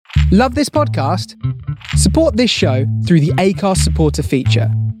Love this podcast? Support this show through the Acast supporter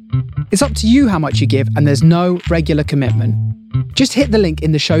feature. It's up to you how much you give, and there's no regular commitment. Just hit the link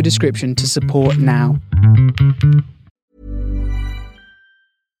in the show description to support now.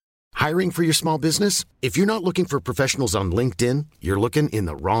 Hiring for your small business? If you're not looking for professionals on LinkedIn, you're looking in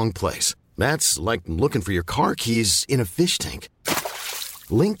the wrong place. That's like looking for your car keys in a fish tank.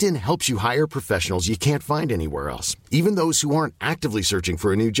 LinkedIn helps you hire professionals you can't find anywhere else, even those who aren't actively searching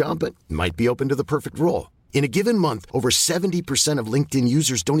for a new job but might be open to the perfect role. In a given month, over 70% of LinkedIn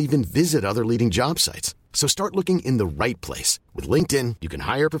users don't even visit other leading job sites. So start looking in the right place. With LinkedIn, you can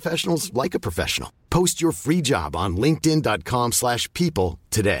hire professionals like a professional. Post your free job on linkedin.com/people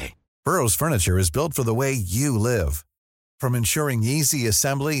today. Burrow's furniture is built for the way you live. From ensuring easy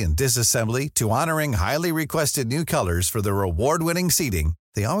assembly and disassembly to honoring highly requested new colors for their award-winning seating,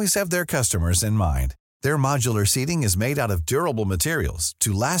 they always have their customers in mind. Their modular seating is made out of durable materials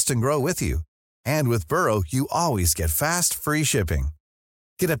to last and grow with you. And with Burrow, you always get fast, free shipping.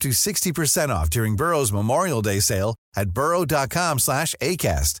 Get up to 60% off during Burrow's Memorial Day sale at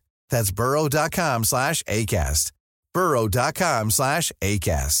burrow.com/ACAST. That's burrow.com/ACAST.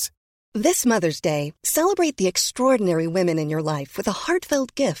 burrow.com/ACAST. This Mother's Day, celebrate the extraordinary women in your life with a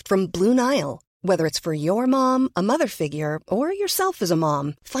heartfelt gift from Blue Nile. Whether it's for your mom, a mother figure, or yourself as a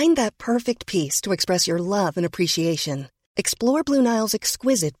mom, find that perfect piece to express your love and appreciation. Explore Blue Nile's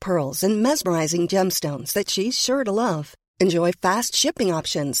exquisite pearls and mesmerizing gemstones that she's sure to love. Enjoy fast shipping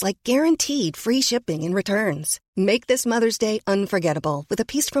options like guaranteed free shipping and returns. Make this Mother's Day unforgettable with a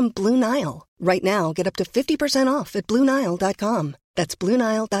piece from Blue Nile. Right now, get up to 50% off at BlueNile.com. That's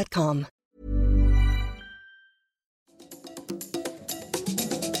BlueNile.com.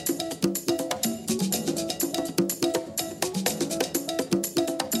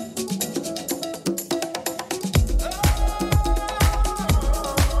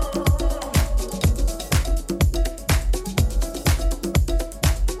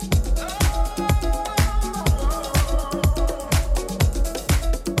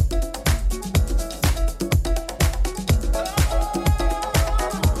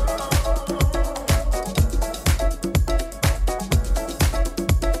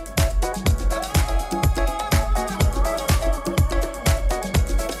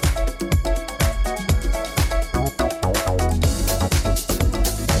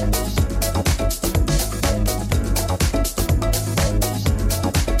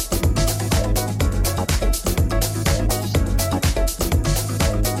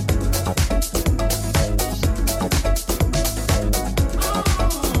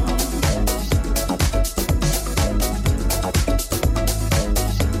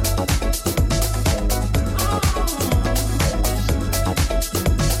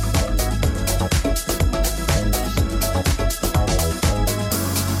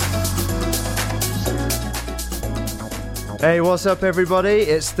 Hey, what's up everybody?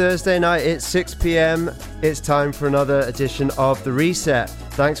 It's Thursday night, it's 6 p.m. It's time for another edition of The Reset.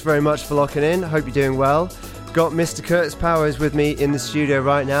 Thanks very much for locking in, hope you're doing well. Got Mr. Curtis Powers with me in the studio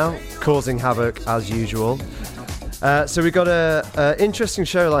right now, causing havoc as usual. So we've got an interesting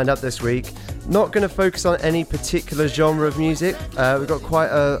show lined up this week. Not going to focus on any particular genre of music. We've got quite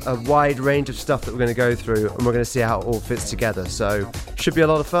a wide range of stuff that we're going to go through, and we're going to see how it all fits together. So should be a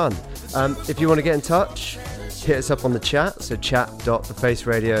lot of fun. If you want to get in touch, hit us up on the chat, so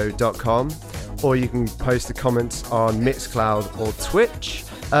chat.thefaceradio.com, or you can post the comments on Mixcloud or Twitch.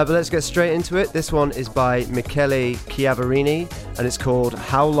 But let's get straight into it. This one is by Michele Chiavarini, and it's called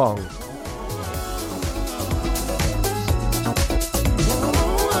How Long?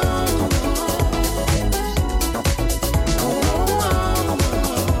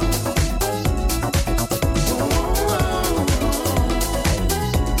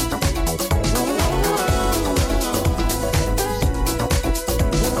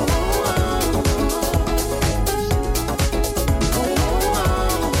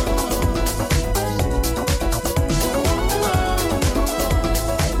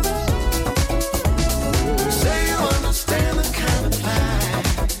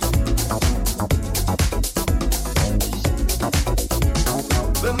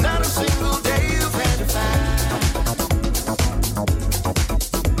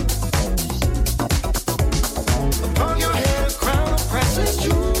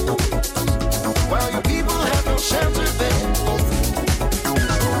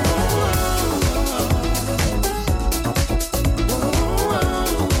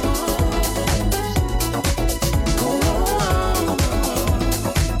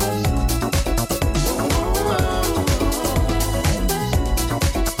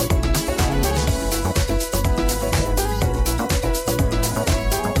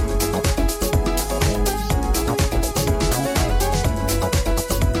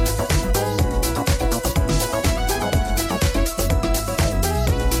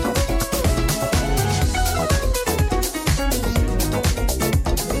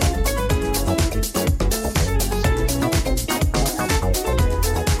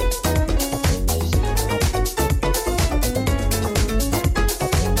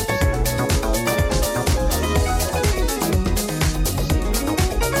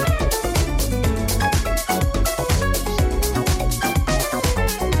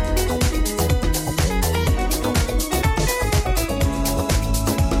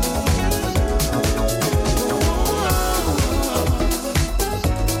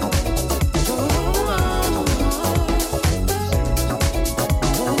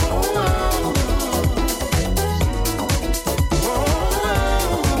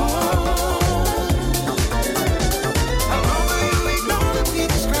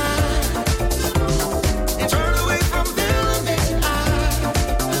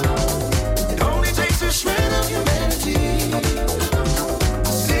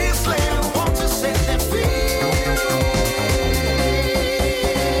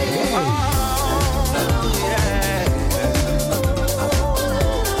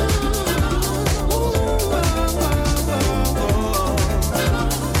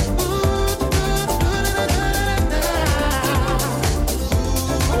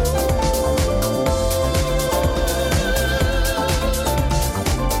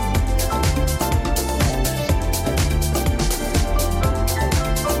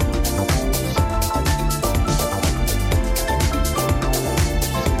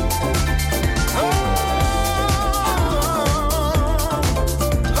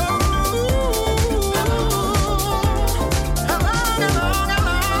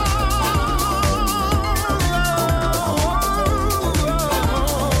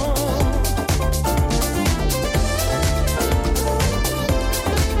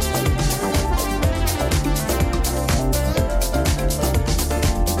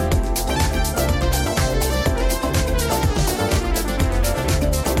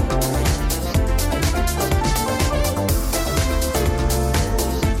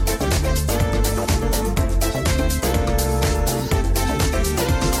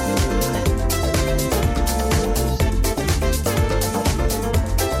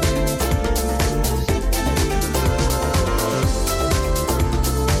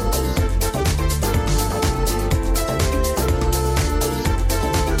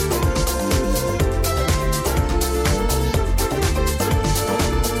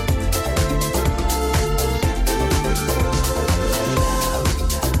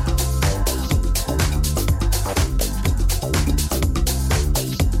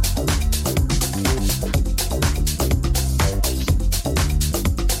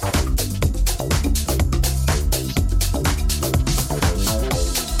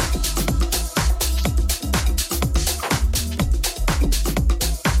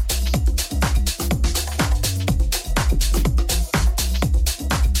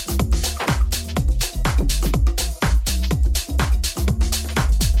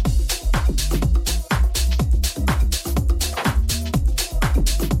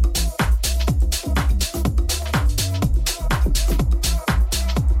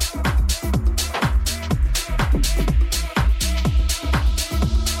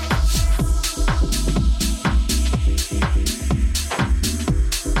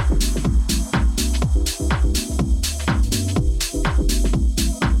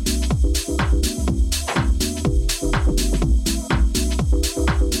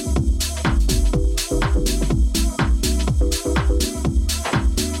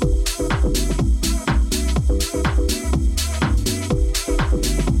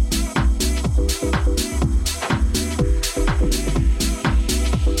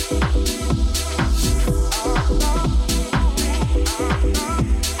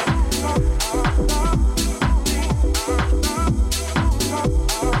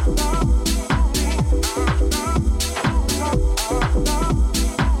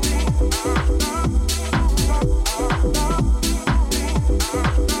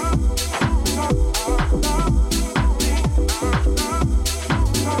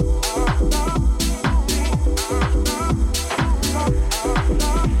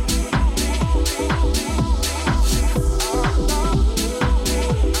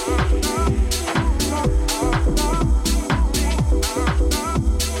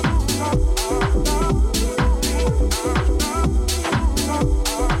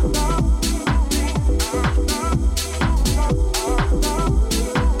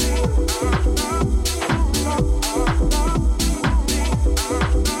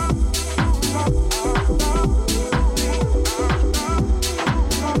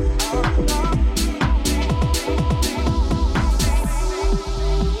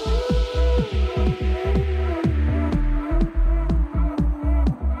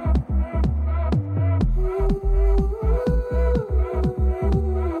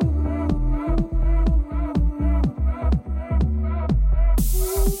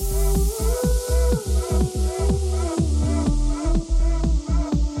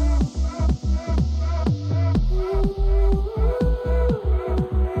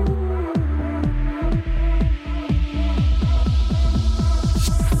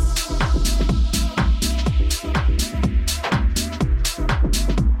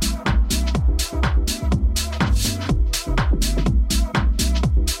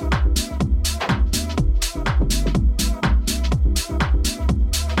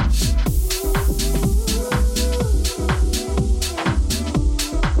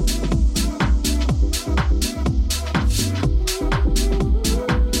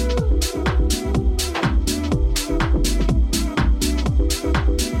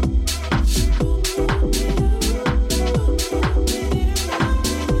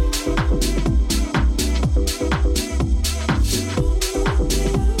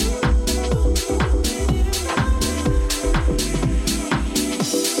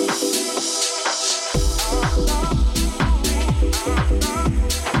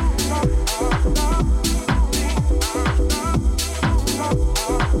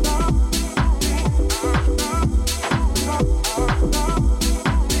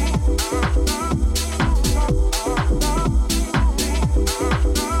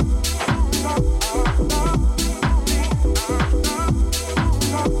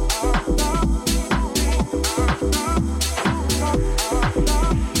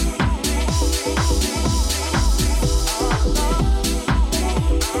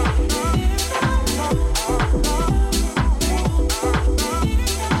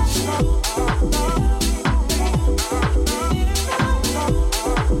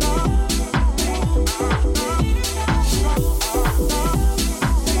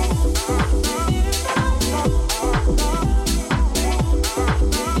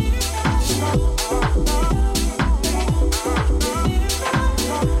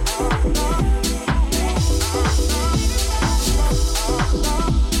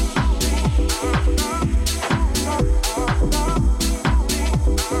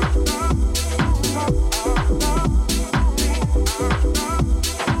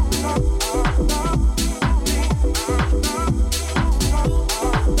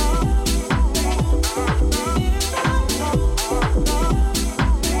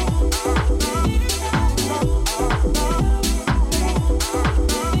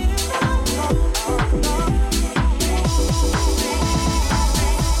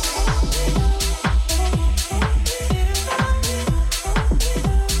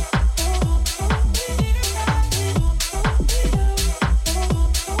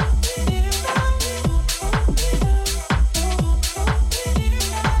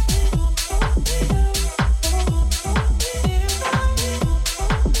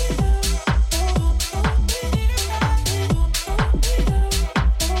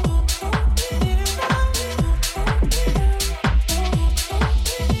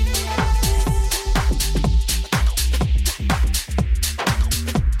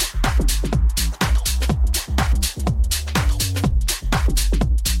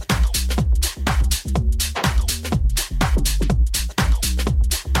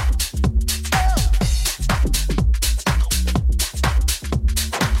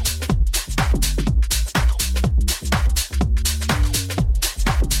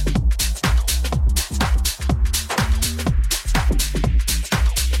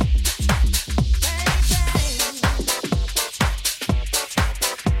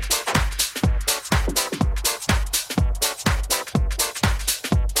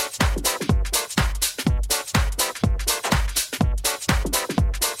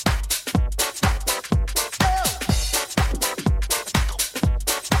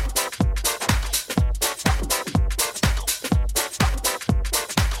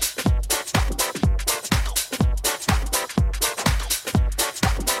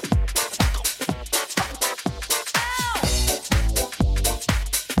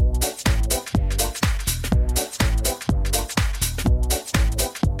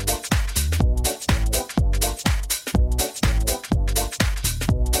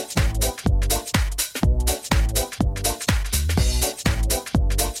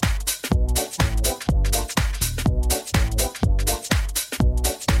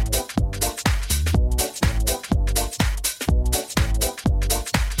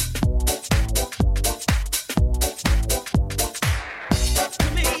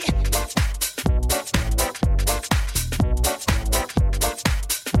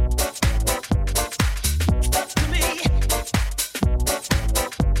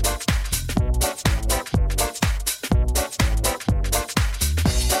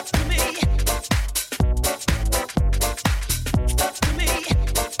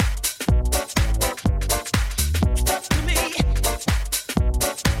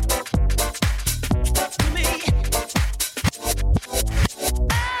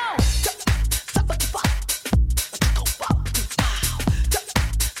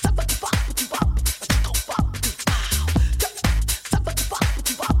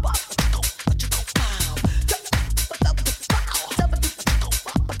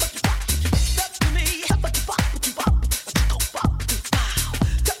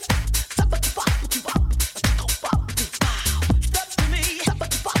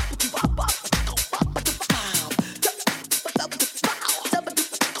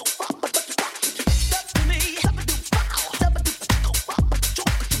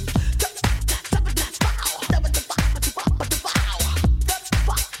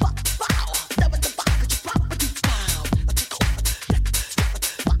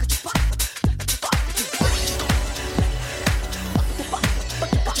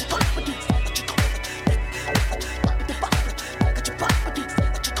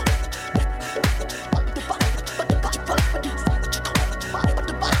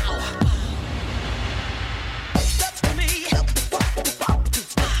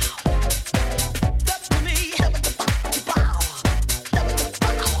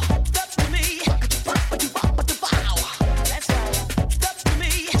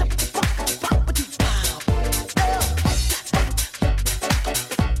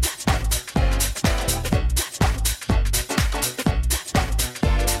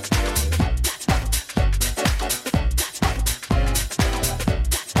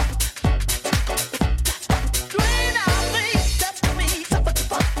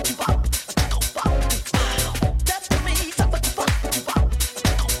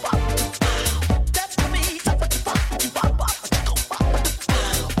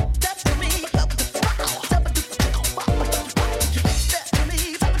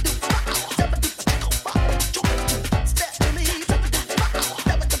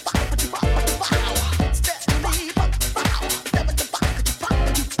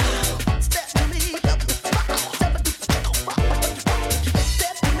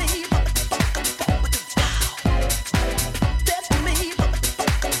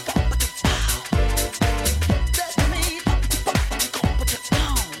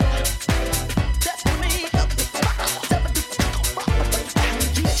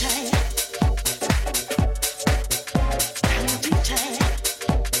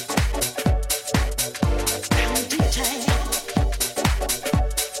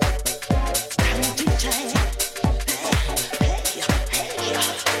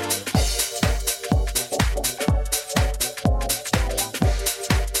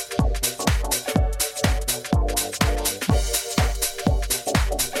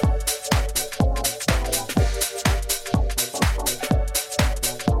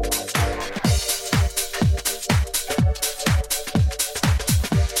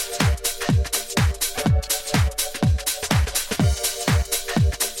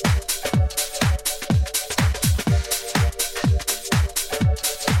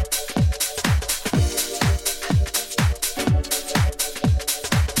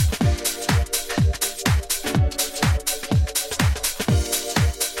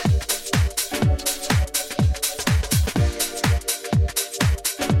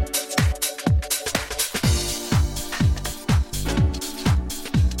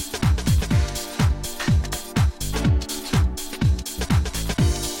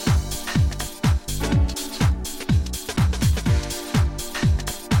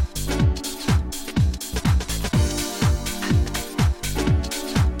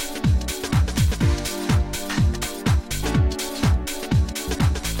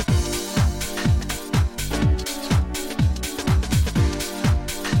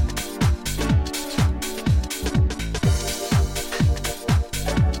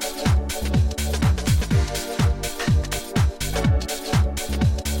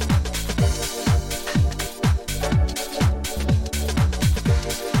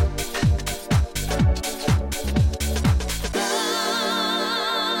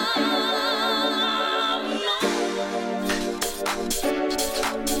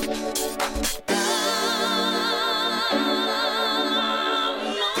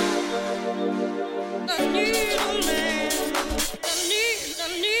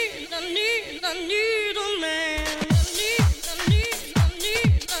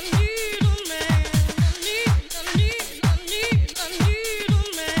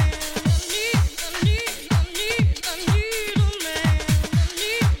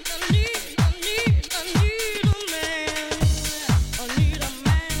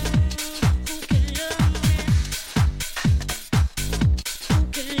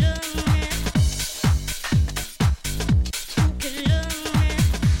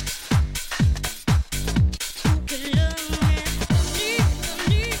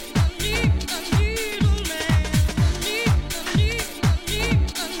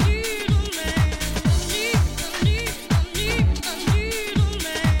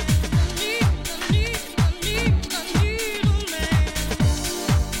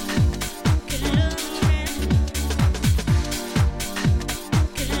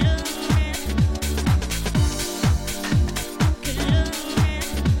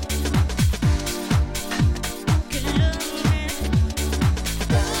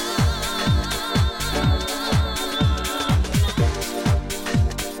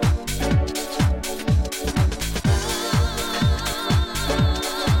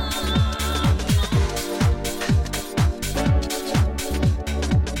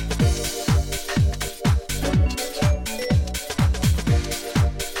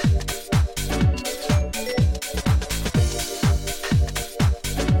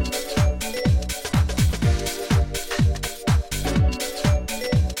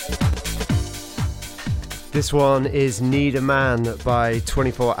 This one is Need a Man by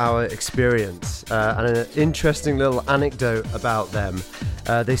 24 Hour Experience, and an interesting little anecdote about them.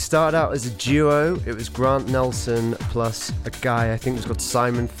 They started out as a duo. It was Grant Nelson plus a guy I think was called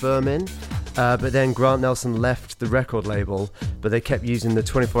Simon Furman, but then Grant Nelson left the record label, but they kept using the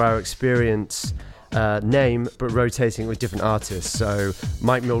 24 Hour Experience name, but rotating with different artists. So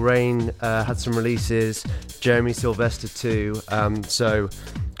Mike Mulrain had some releases, Jeremy Sylvester too, so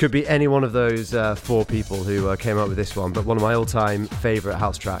could be any one of those four people who came up with this one, but one of my all-time favourite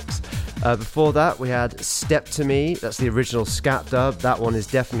house tracks. Before that we had Step to Me, that's the original scat dub, that one is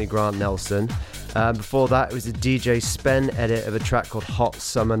definitely Grant Nelson. Before that it was a DJ Spen edit of a track called Hot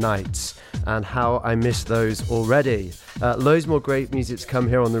Summer Nights, and how I miss those already. Loads more great music to come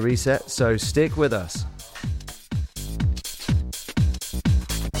here on The Reset, so stick with us.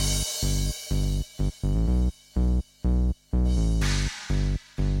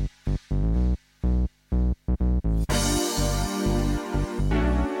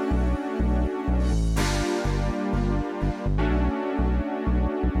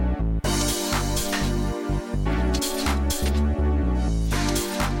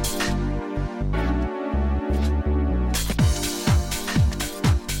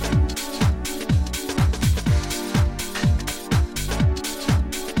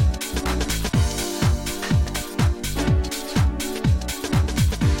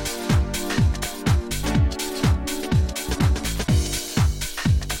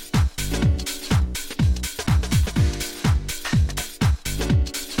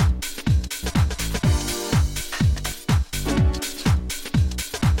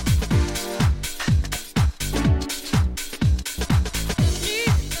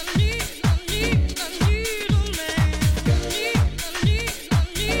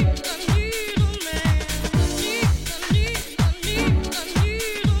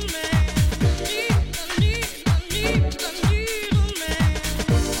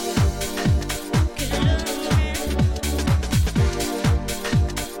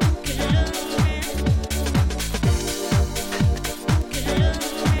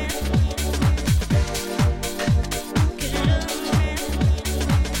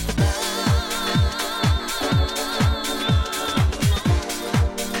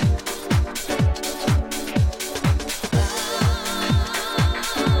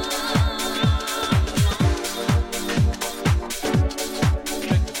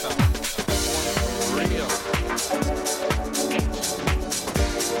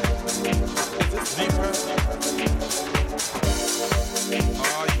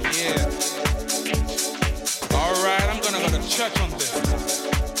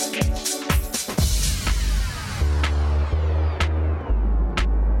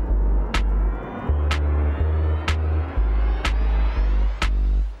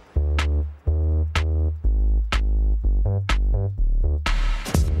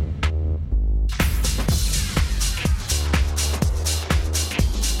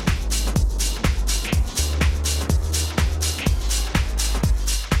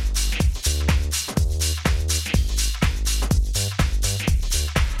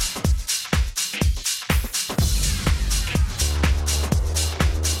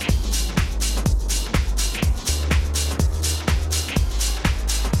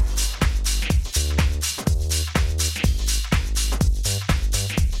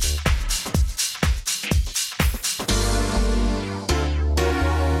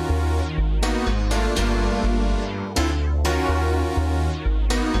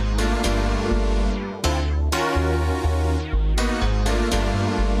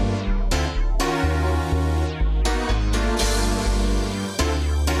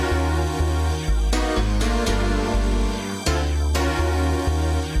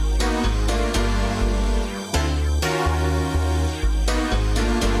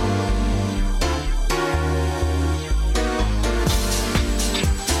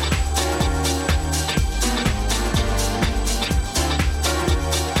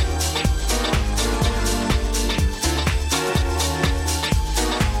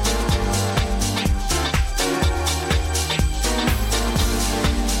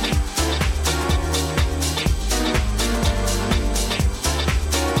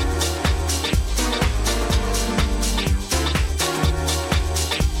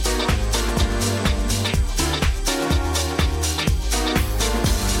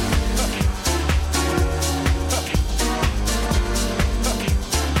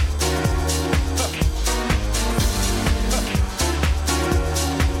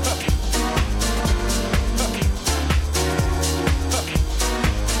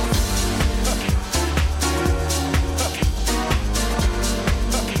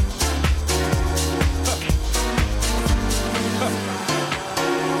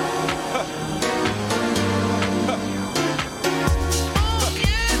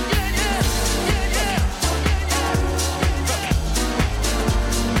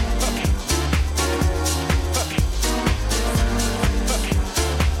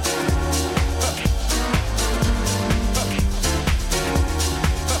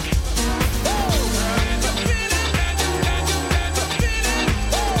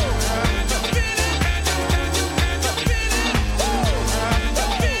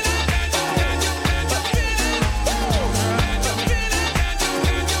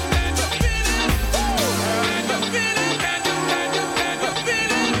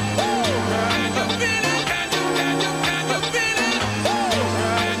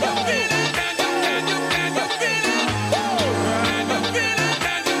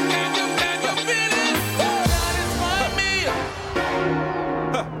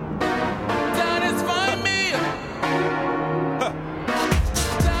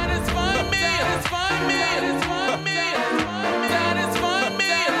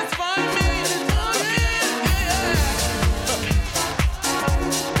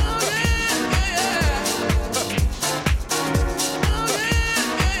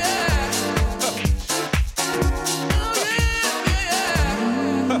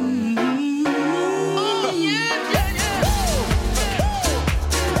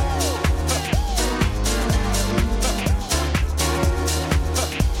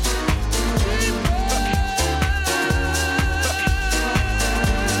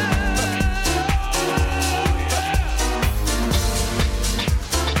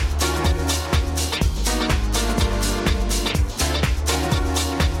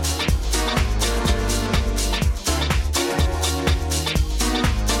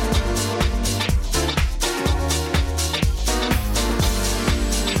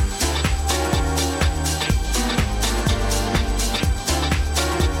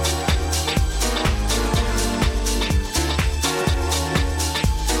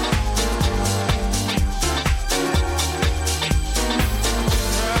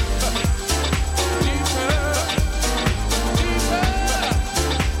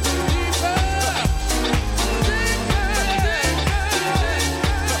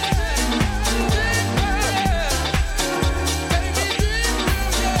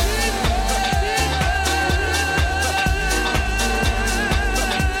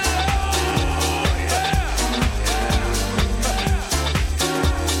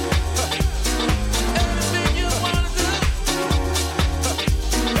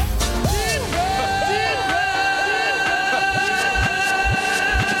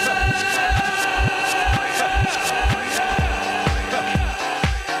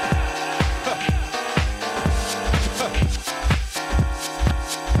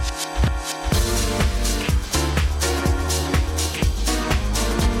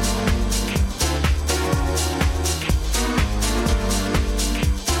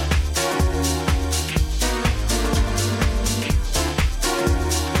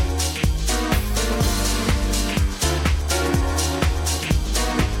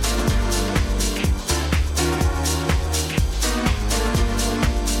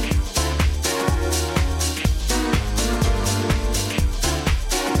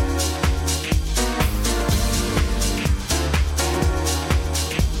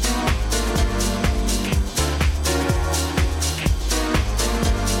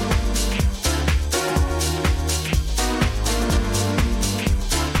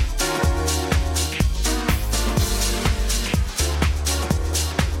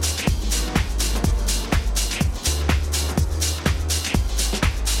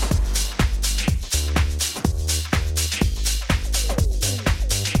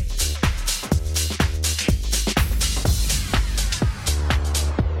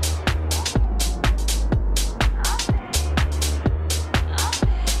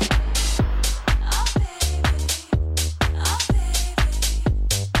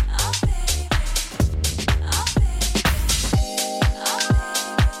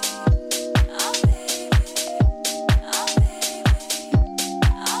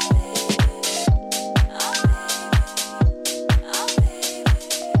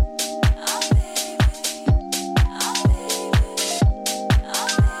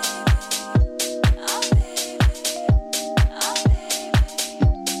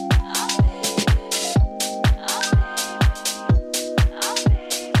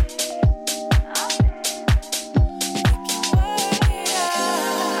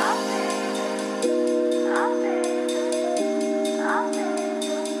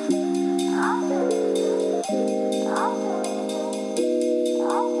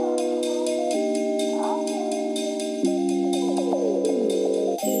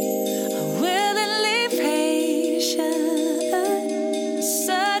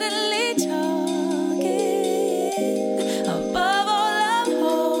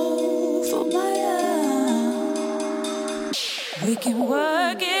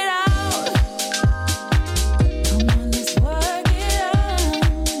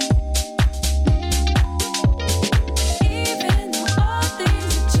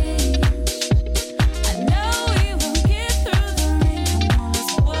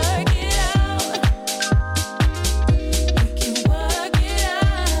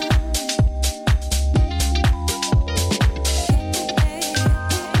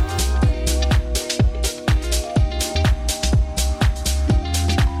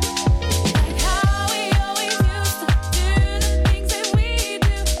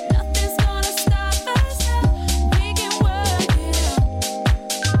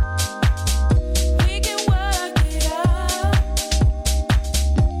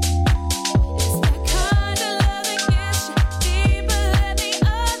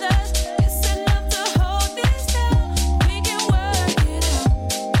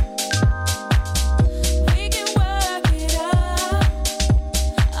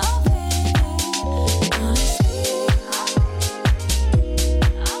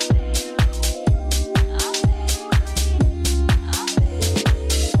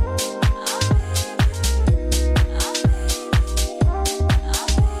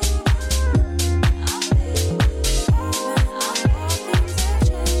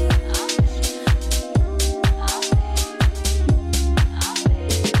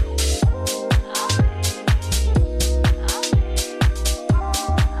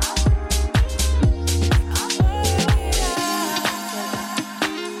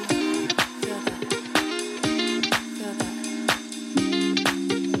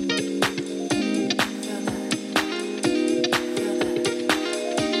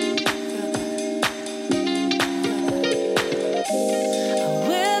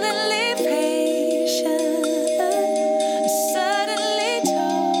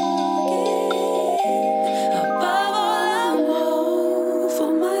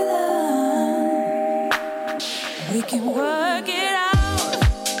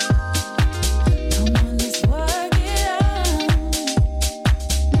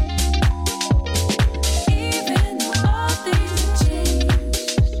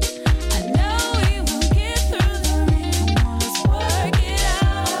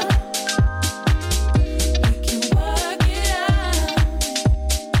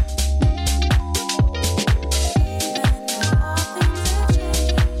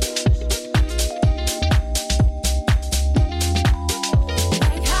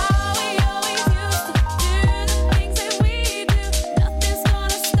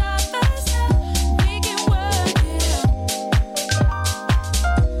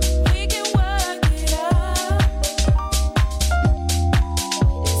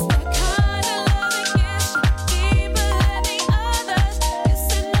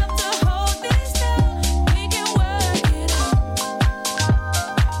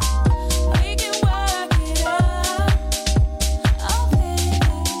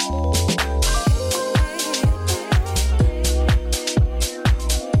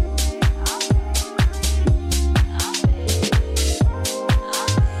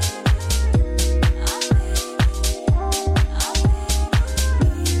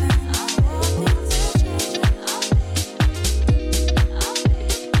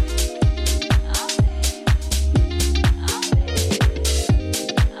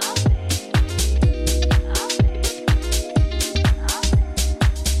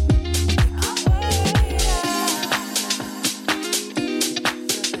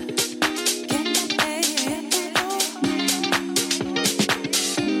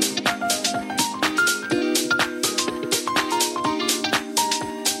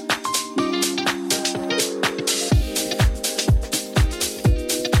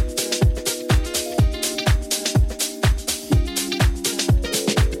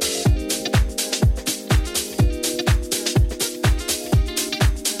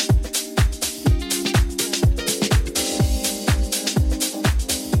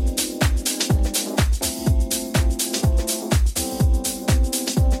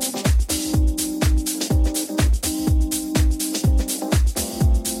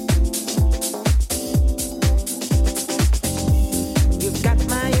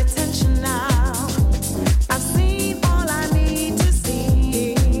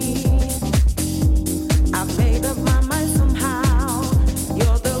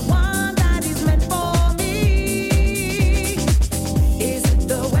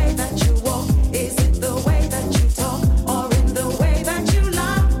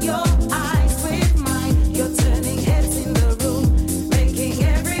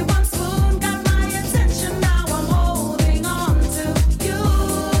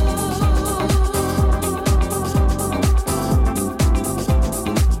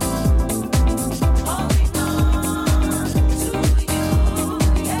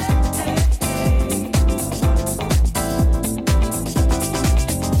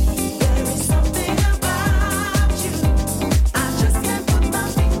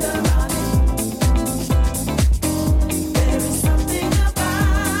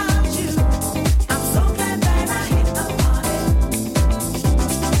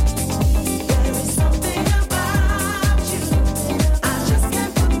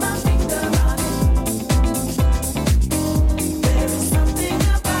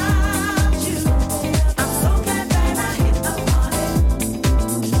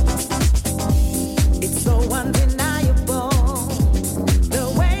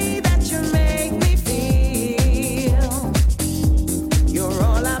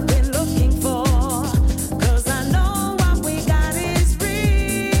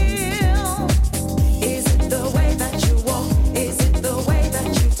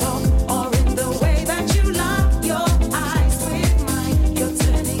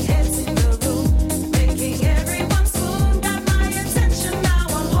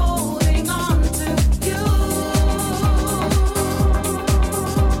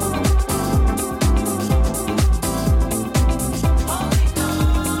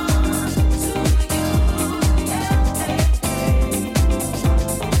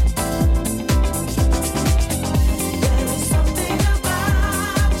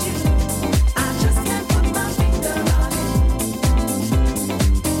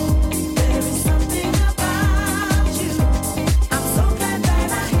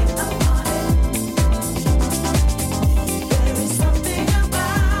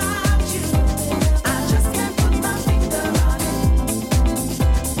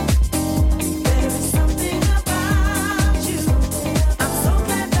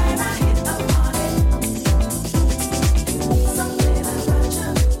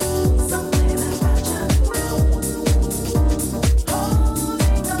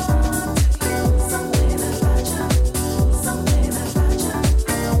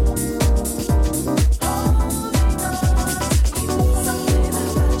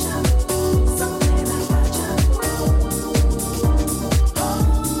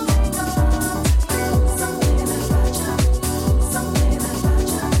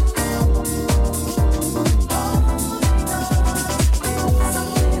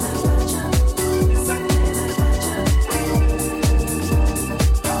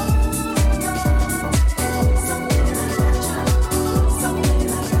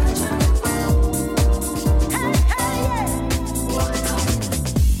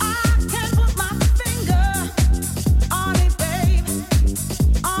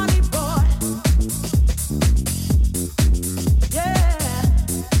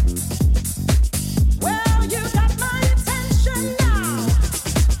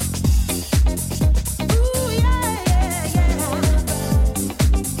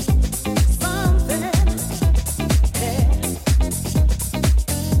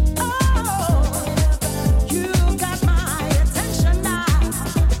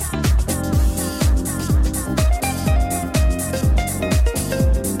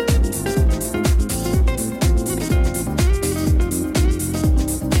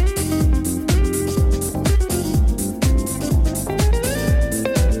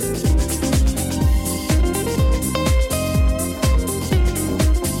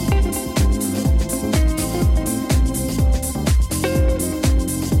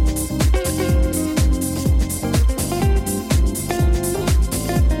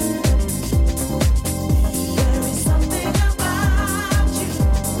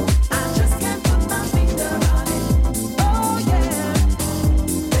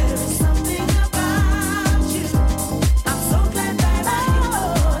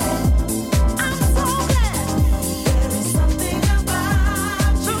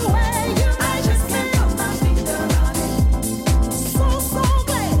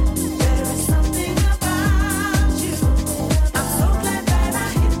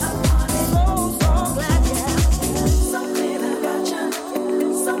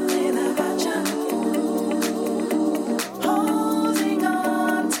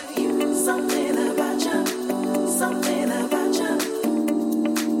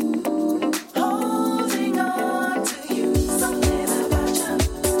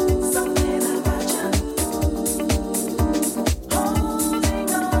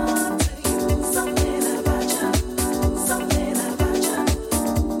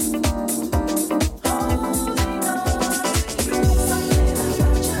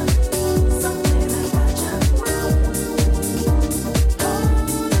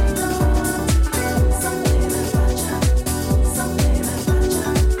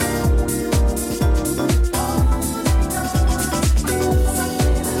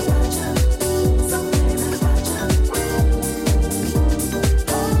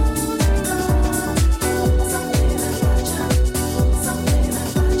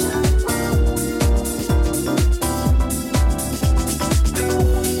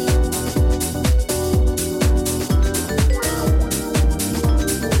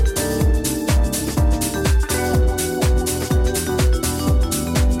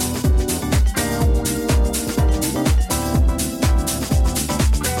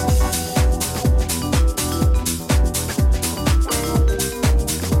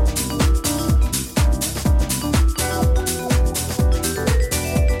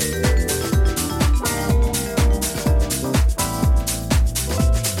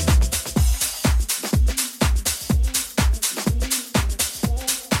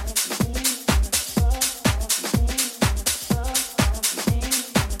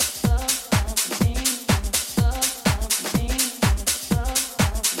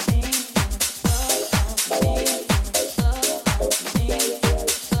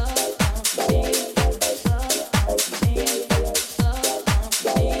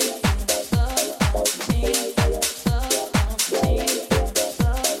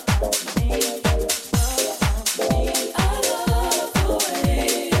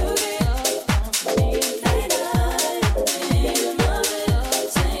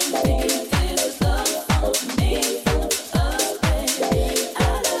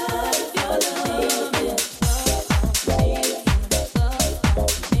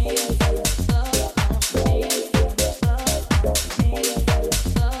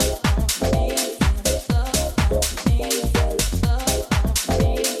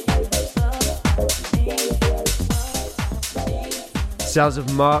 Sounds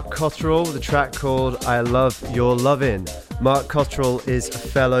of Mark Cottrell, the track called I Love Your Lovin'. Mark Cottrell is a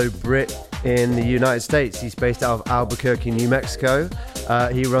fellow Brit in the United States. He's based out of Albuquerque, New Mexico.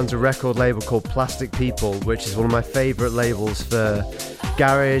 He runs a record label called Plastic People, which is one of my favourite labels for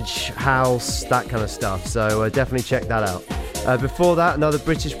garage, house, that kind of stuff. So definitely check that out. Before that, another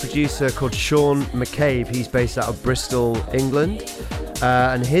British producer called Sean McCabe. He's based out of Bristol, England.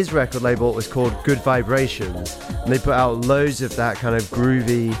 And his record label is called Good Vibrations. And they put out loads of that kind of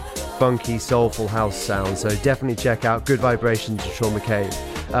groovy, funky, soulful house sound. So definitely check out Good Vibrations and Sean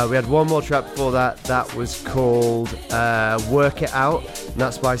McCabe. We had one more track before that. That was called Work It Out. And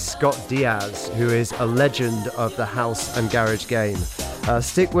that's by Scott Diaz, who is a legend of the house and garage game.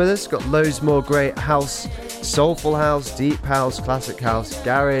 Stick with us. Got loads more great house, soulful house, deep house, classic house,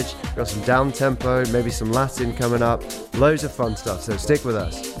 garage. Got some down tempo, maybe some Latin coming up. Loads of fun stuff. So stick with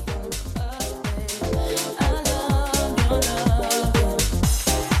us.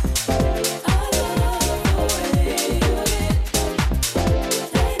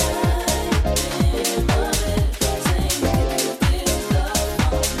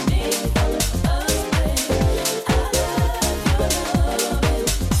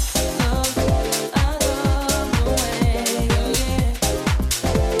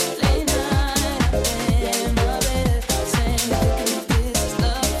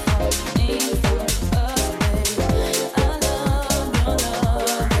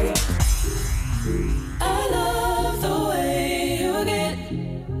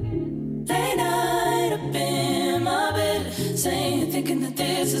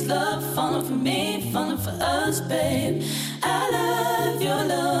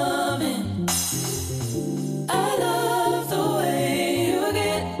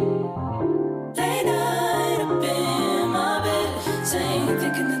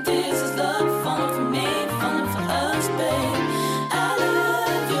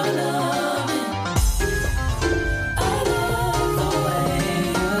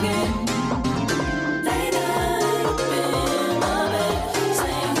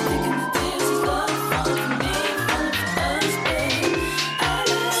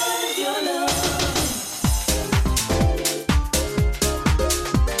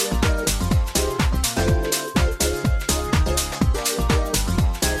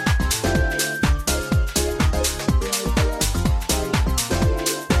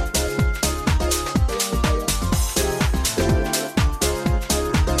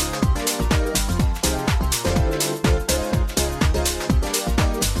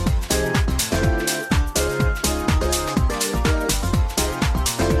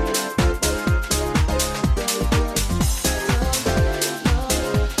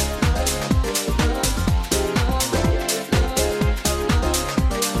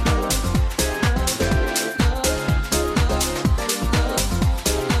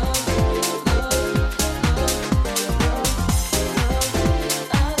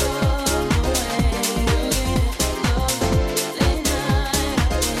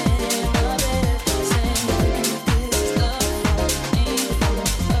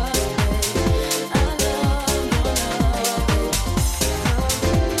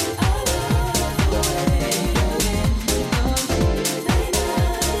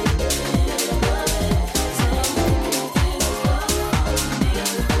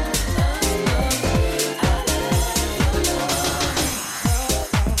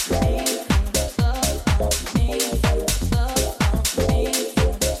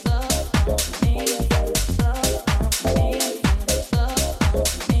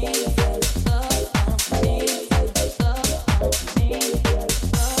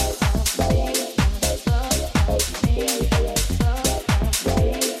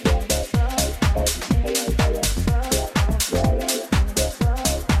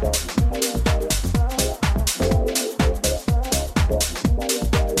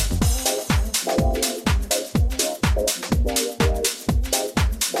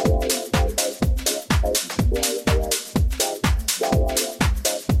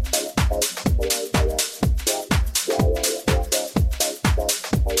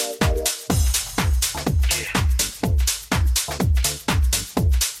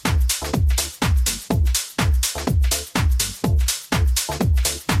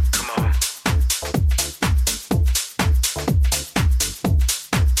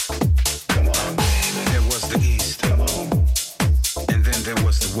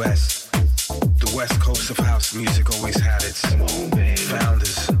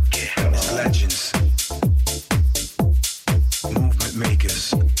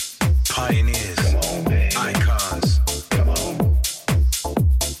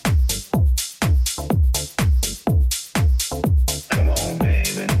 Come on.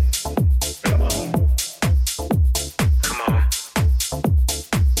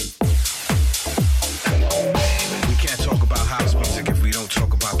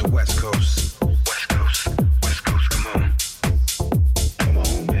 West Coast. West Coast, West Coast, come on. Come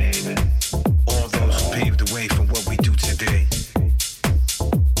on, baby. All those who paved the way for what we do today.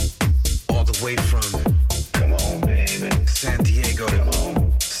 All the way from, come on, baby. San Diego, come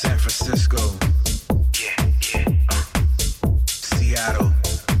on. San Francisco, Seattle,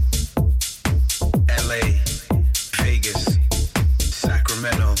 LA, Vegas,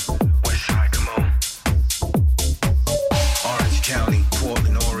 Sacramento, West Side, come on. Orange County,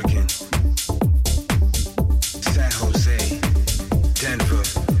 Portland, Oregon, San Jose, Denver,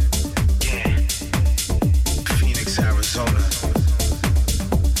 Phoenix, Arizona,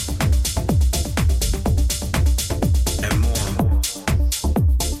 and more.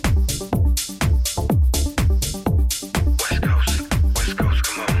 West Coast,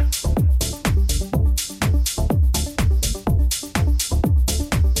 come on.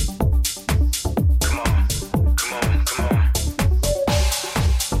 Come on, come on, come on.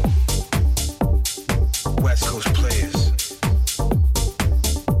 West Coast players.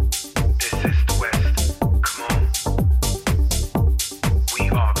 This is the West. Come on. We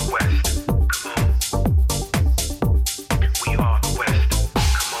are the West. Come on. We are the West.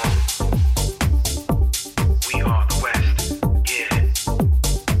 Come on. We are the West. Yeah.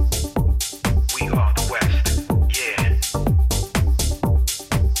 We are the West. Yeah.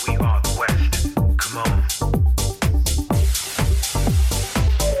 We are the West. Come on.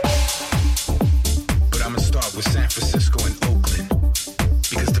 But I'ma start with San Francisco and Oakland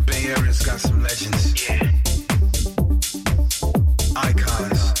because the Bay Area's got some legends. Yeah.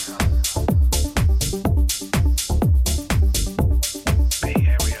 Icons. Bay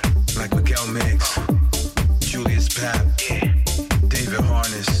Area. Like Miguel Miggs, Julius Papp, David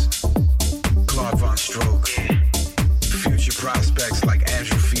Harness, Claude Von Stroke, future prospects like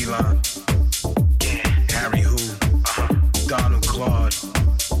Andrew Phelan, Harry Hu, Donald Claude,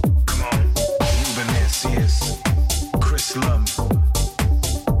 come on, Ruben Mancias, Chris Lum,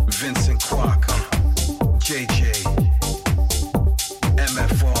 Vincent Kwok, JJ,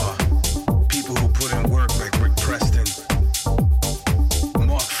 MFR, people who put in work like Rick Preston,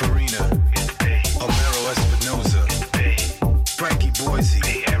 Mark Farina, Homero Espinoza, Frankie Boise,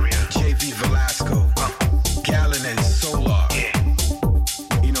 JV Velasco, Gallon and Solar,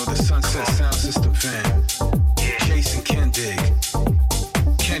 you know the Sunset Sound System fam, Jason Kendig,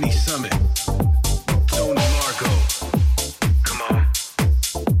 Kenny Summit, Tony Largo, come on.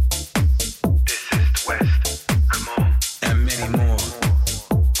 This is the West, come on. And many more.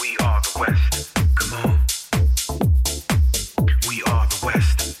 We are the West, come on. We are the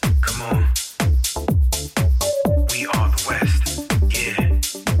West, come on. We are the West, yeah.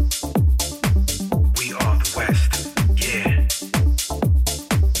 We are the West, yeah.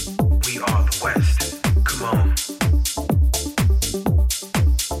 We are the West, come on.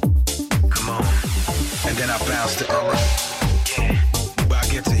 Come on. And then I bounce to LA. Where I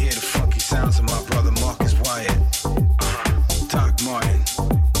get to hear the funky sounds of my brother Marcus Wyatt, Doc Martin,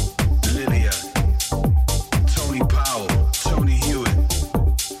 Lilia, Tony Powell, Tony Hewitt,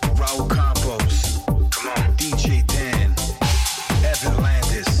 Raul Campos, come on, DJ Dan, Evan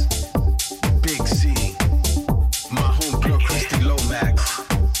Landis, Big C, my homegirl Christy Lomax.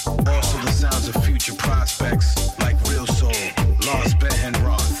 Also the sounds of future prospects like Real Soul, Lars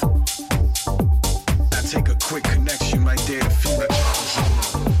Behenroth. I take a quick connection right there to Phoenix,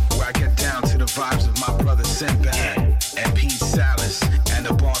 where I get down to the vibes of my brother Sinbad and Pete Salas and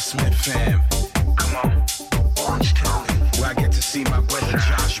the Boss Smith fam. Come on, Orange County, where I get to see my brother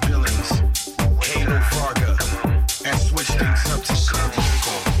Josh Billings, Halo Varga, and switch things up to San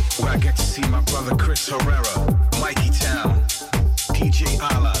Diego, where I get to see my brother Chris Herrera, Mikey Town, DJ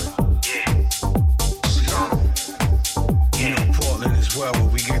Ala. You know Portland as well, where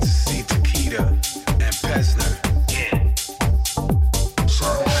we get to see Takeda and Pesner.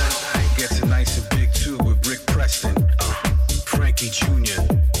 Saturday gets a nice and big too with Rick Preston, Frankie Jr.,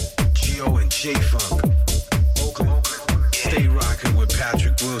 Gio and J-Funk. Oakland, stay rocking with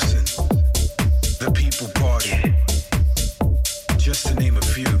Patrick Wilson, The People Party, just to name a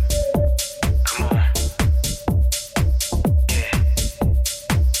few. Come on.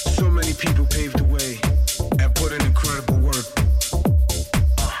 So many people paved the way and put in incredible work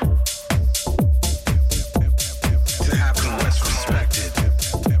to have the West respected.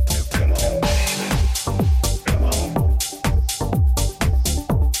 Come on, baby. Come on.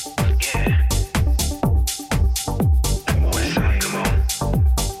 Yeah. Come on, West Side, come on.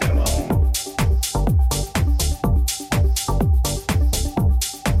 Come on.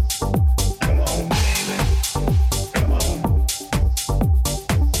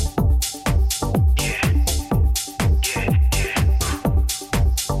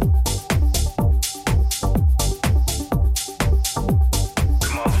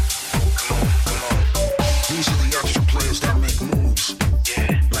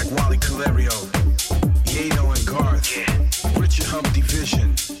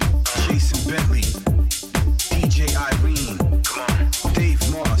 Vision, Jason Bentley, DJ Irene, come on, Dave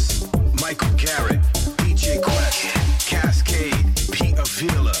Moss, Michael Garrett, DJ Quest, Cascade, Pete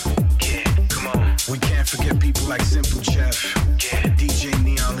Avila, yeah, come on. We can't forget people like Simple Jeff, yeah, DJ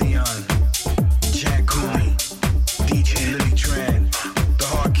Neon Leon, Jack Cooley, DJ Lily Tran, the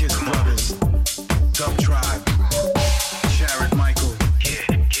Hard Kiss Brothers, Dub Tribe, Jared Michael, yeah,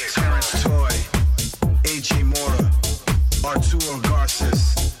 Terrence Toy, AJ Mora, Arturo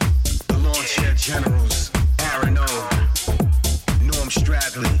Garces, the Lawnchair Generals, Aaron O, Norm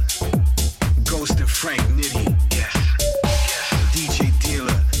Stradley, Ghost and Frank Nitty, yes, DJ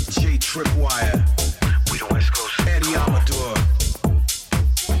Dealer, Jay Tripwire, we the West Coast, Eddie Amador,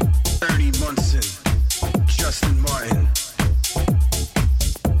 Ernie Munson, Justin Martin,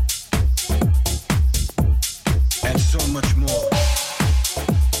 and so much more.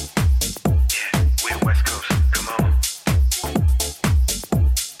 Yeah, we the West Coast, come on.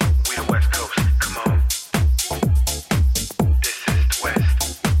 We the West Coast, come on. This is the West,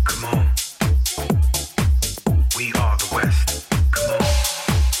 come on. We are the West, come on.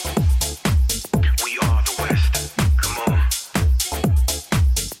 We are the West, come on.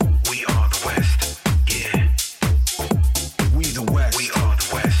 We are the West, yeah. We the West, we are the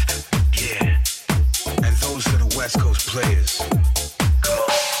West, yeah. And those are the West Coast players. Come on.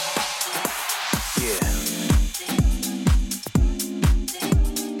 Yeah.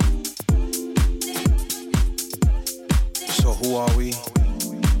 So who are we?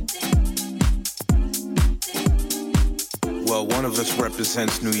 Well, one of us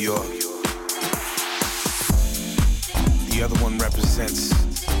represents New York. The other one represents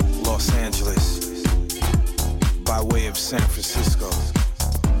Los Angeles by way of San Francisco.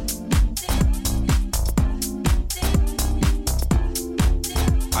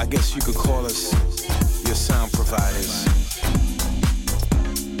 I guess you could call us your sound providers.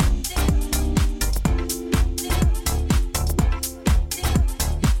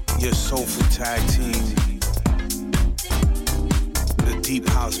 Your soulful tag team. The deep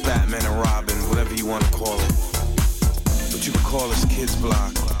house Batman and Robin, whatever you want to call it. But you could call us Kids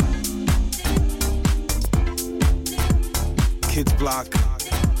Block. Kids Block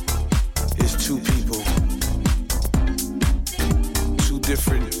is two people. Two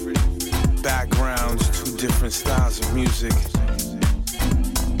different backgrounds, two different styles of music.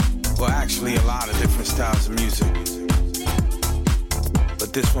 Well, actually a lot of different styles of music.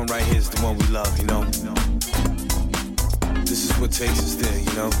 But this one right here is the one we love, you know? This is what takes us there,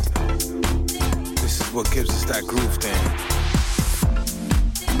 you know? This is what gives us that groove thing.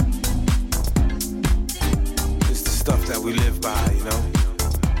 It's the stuff that we live by, you know?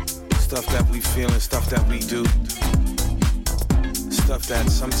 Stuff that we feel and stuff that we do. Stuff that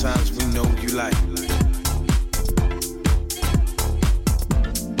sometimes we know you like.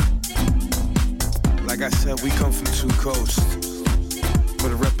 Like I said, we come from two coasts,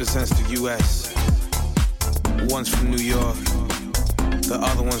 but it represents the U.S. One's from New York, the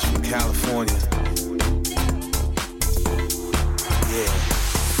other one's from California. Yeah.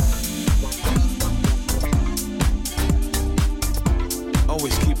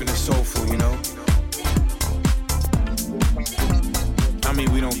 Always keeping it soulful, you know? I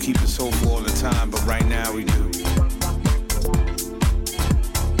mean, we don't keep it soulful all the time, but right now we do.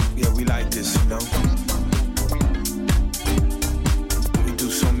 Yeah, we like this, you know? We do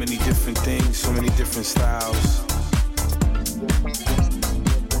so many different things, so many different styles.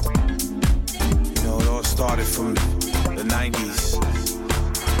 You know, it all started from the 90s.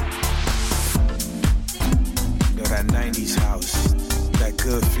 You know, that 90s house, that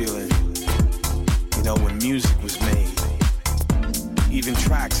good feeling. You know, when music was made. Even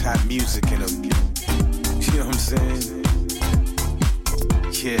tracks had music in them. You know what I'm saying?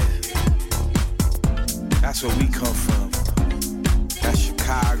 Yeah. That's where we come from. That's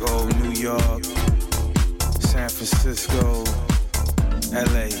Chicago, New York, San Francisco,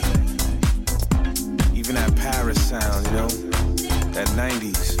 LA. Even that Paris sound, you know? That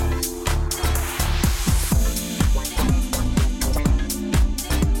 90s.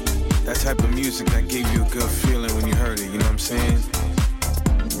 That type of music that gave you a good feeling when you heard it, you know what I'm saying?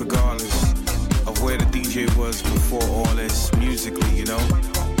 Regardless of where the DJ was before all this, musically, you know?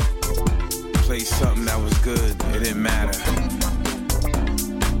 Play something that was good, it didn't matter.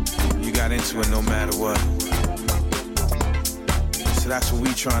 You got into it no matter what. So that's what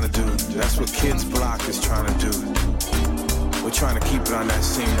we trying to do. That's what Kids Block is trying to do. We're trying to keep it on that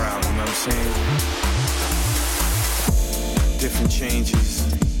same route, you know what I'm saying? Different changes,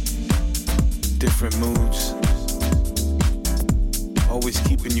 different moods. Always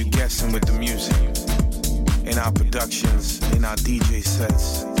keeping you guessing with the music. in our productions, in our DJ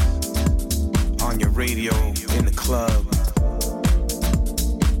sets, on your radio, in the club,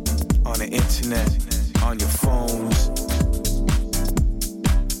 on the internet, on your phones.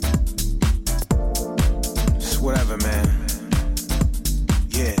 Just whatever, man.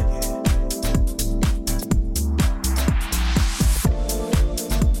 Yeah.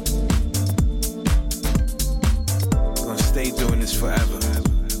 We're gonna stay doing this forever.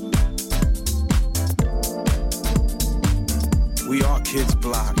 We are Kids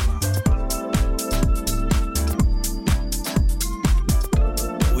Block.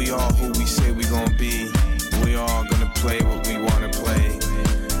 We are who we say we gonna be. We are gonna play what we wanna play.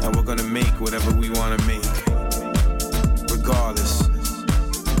 And we're gonna make whatever we wanna make. Regardless of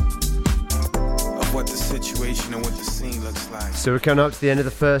what the situation and what the scene looks like. So we're coming up to the end of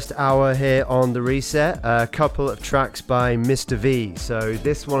the first hour here on The Reset. A couple of tracks by Mr. V. So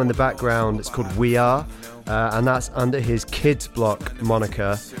this one in the background, it's called We Are. And that's under his Kids Block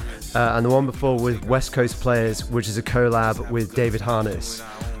moniker. And the one before was West Coast Players, which is a collab with David Harness.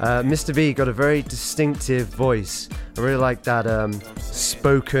 Mr. V got a very distinctive voice. I really like that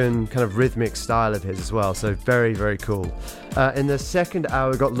spoken kind of rhythmic style of his as well. So very, very cool. In the second hour,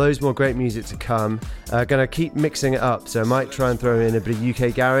 we've got loads more great music to come. Gonna keep mixing it up. So I might try and throw in a bit of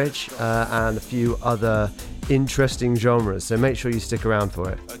UK garage and a few other interesting genres. So make sure you stick around for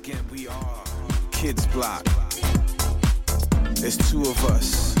it. Again, we are Kids Block. There's two of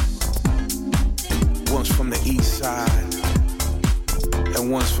us. One's from the east side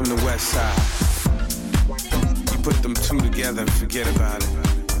and one's from the west side. You put them two together and forget about it.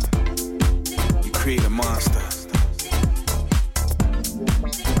 You create a monster.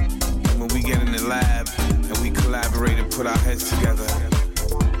 And when we get in the lab and we collaborate and put our heads together,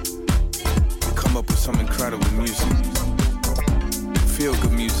 we come up with some incredible music. Feel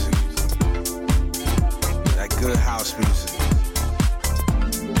good music. That good house music.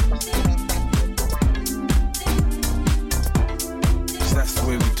 That's the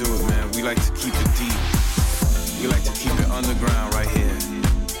way we do it, man. We like to keep it deep. We like to keep it underground right here.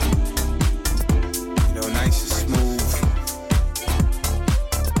 You know, nice and smooth.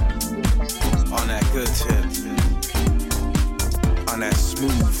 On that good tip. On that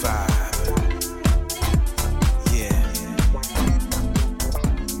smooth vibe. Yeah.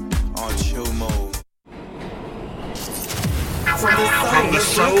 On chill mode. From the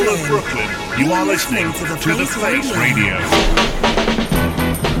soul of Brooklyn, you are listening to The Face Radio.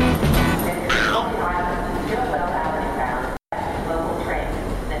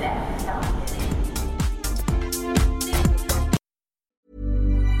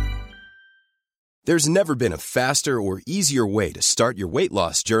 There's never been a faster or easier way to start your weight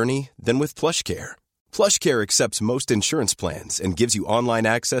loss journey than with PlushCare. PlushCare accepts most insurance plans and gives you online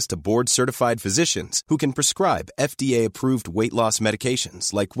access to board-certified physicians who can prescribe FDA-approved weight loss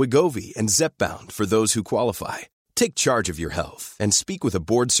medications like Wegovy and Zepbound for those who qualify. Take charge of your health and speak with a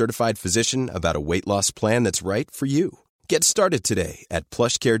board-certified physician about a weight loss plan that's right for you. Get started today at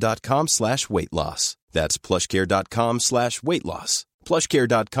plushcare.com/weight loss. That's plushcare.com/weight loss.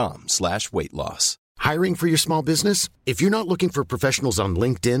 plushcare.com/weight loss. Hiring for your small business? If you're not looking for professionals on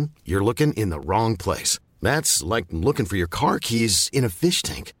LinkedIn, you're looking in the wrong place. That's like looking for your car keys in a fish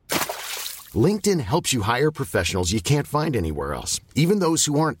tank. LinkedIn helps you hire professionals you can't find anywhere else, even those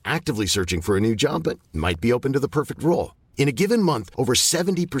who aren't actively searching for a new job but might be open to the perfect role. In a given month, over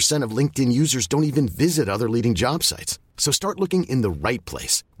 70% of LinkedIn users don't even visit other leading job sites. So start looking in the right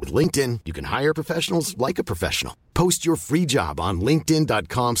place. With LinkedIn, you can hire professionals like a professional. Post your free job on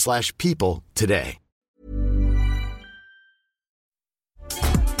linkedin.com/people today.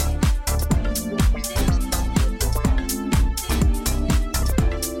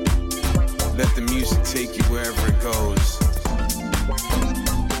 Let the music take you wherever it goes.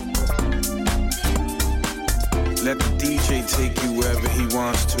 Let the DJ take you wherever he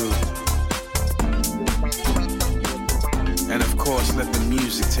wants to. And of course, let the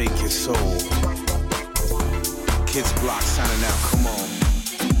music take your soul. Kids Block signing out, come on.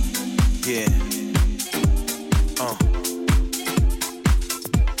 Yeah.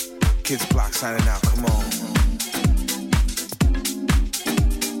 Kids Block signing out, come on.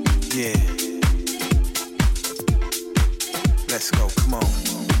 Yeah. Let's go, come on.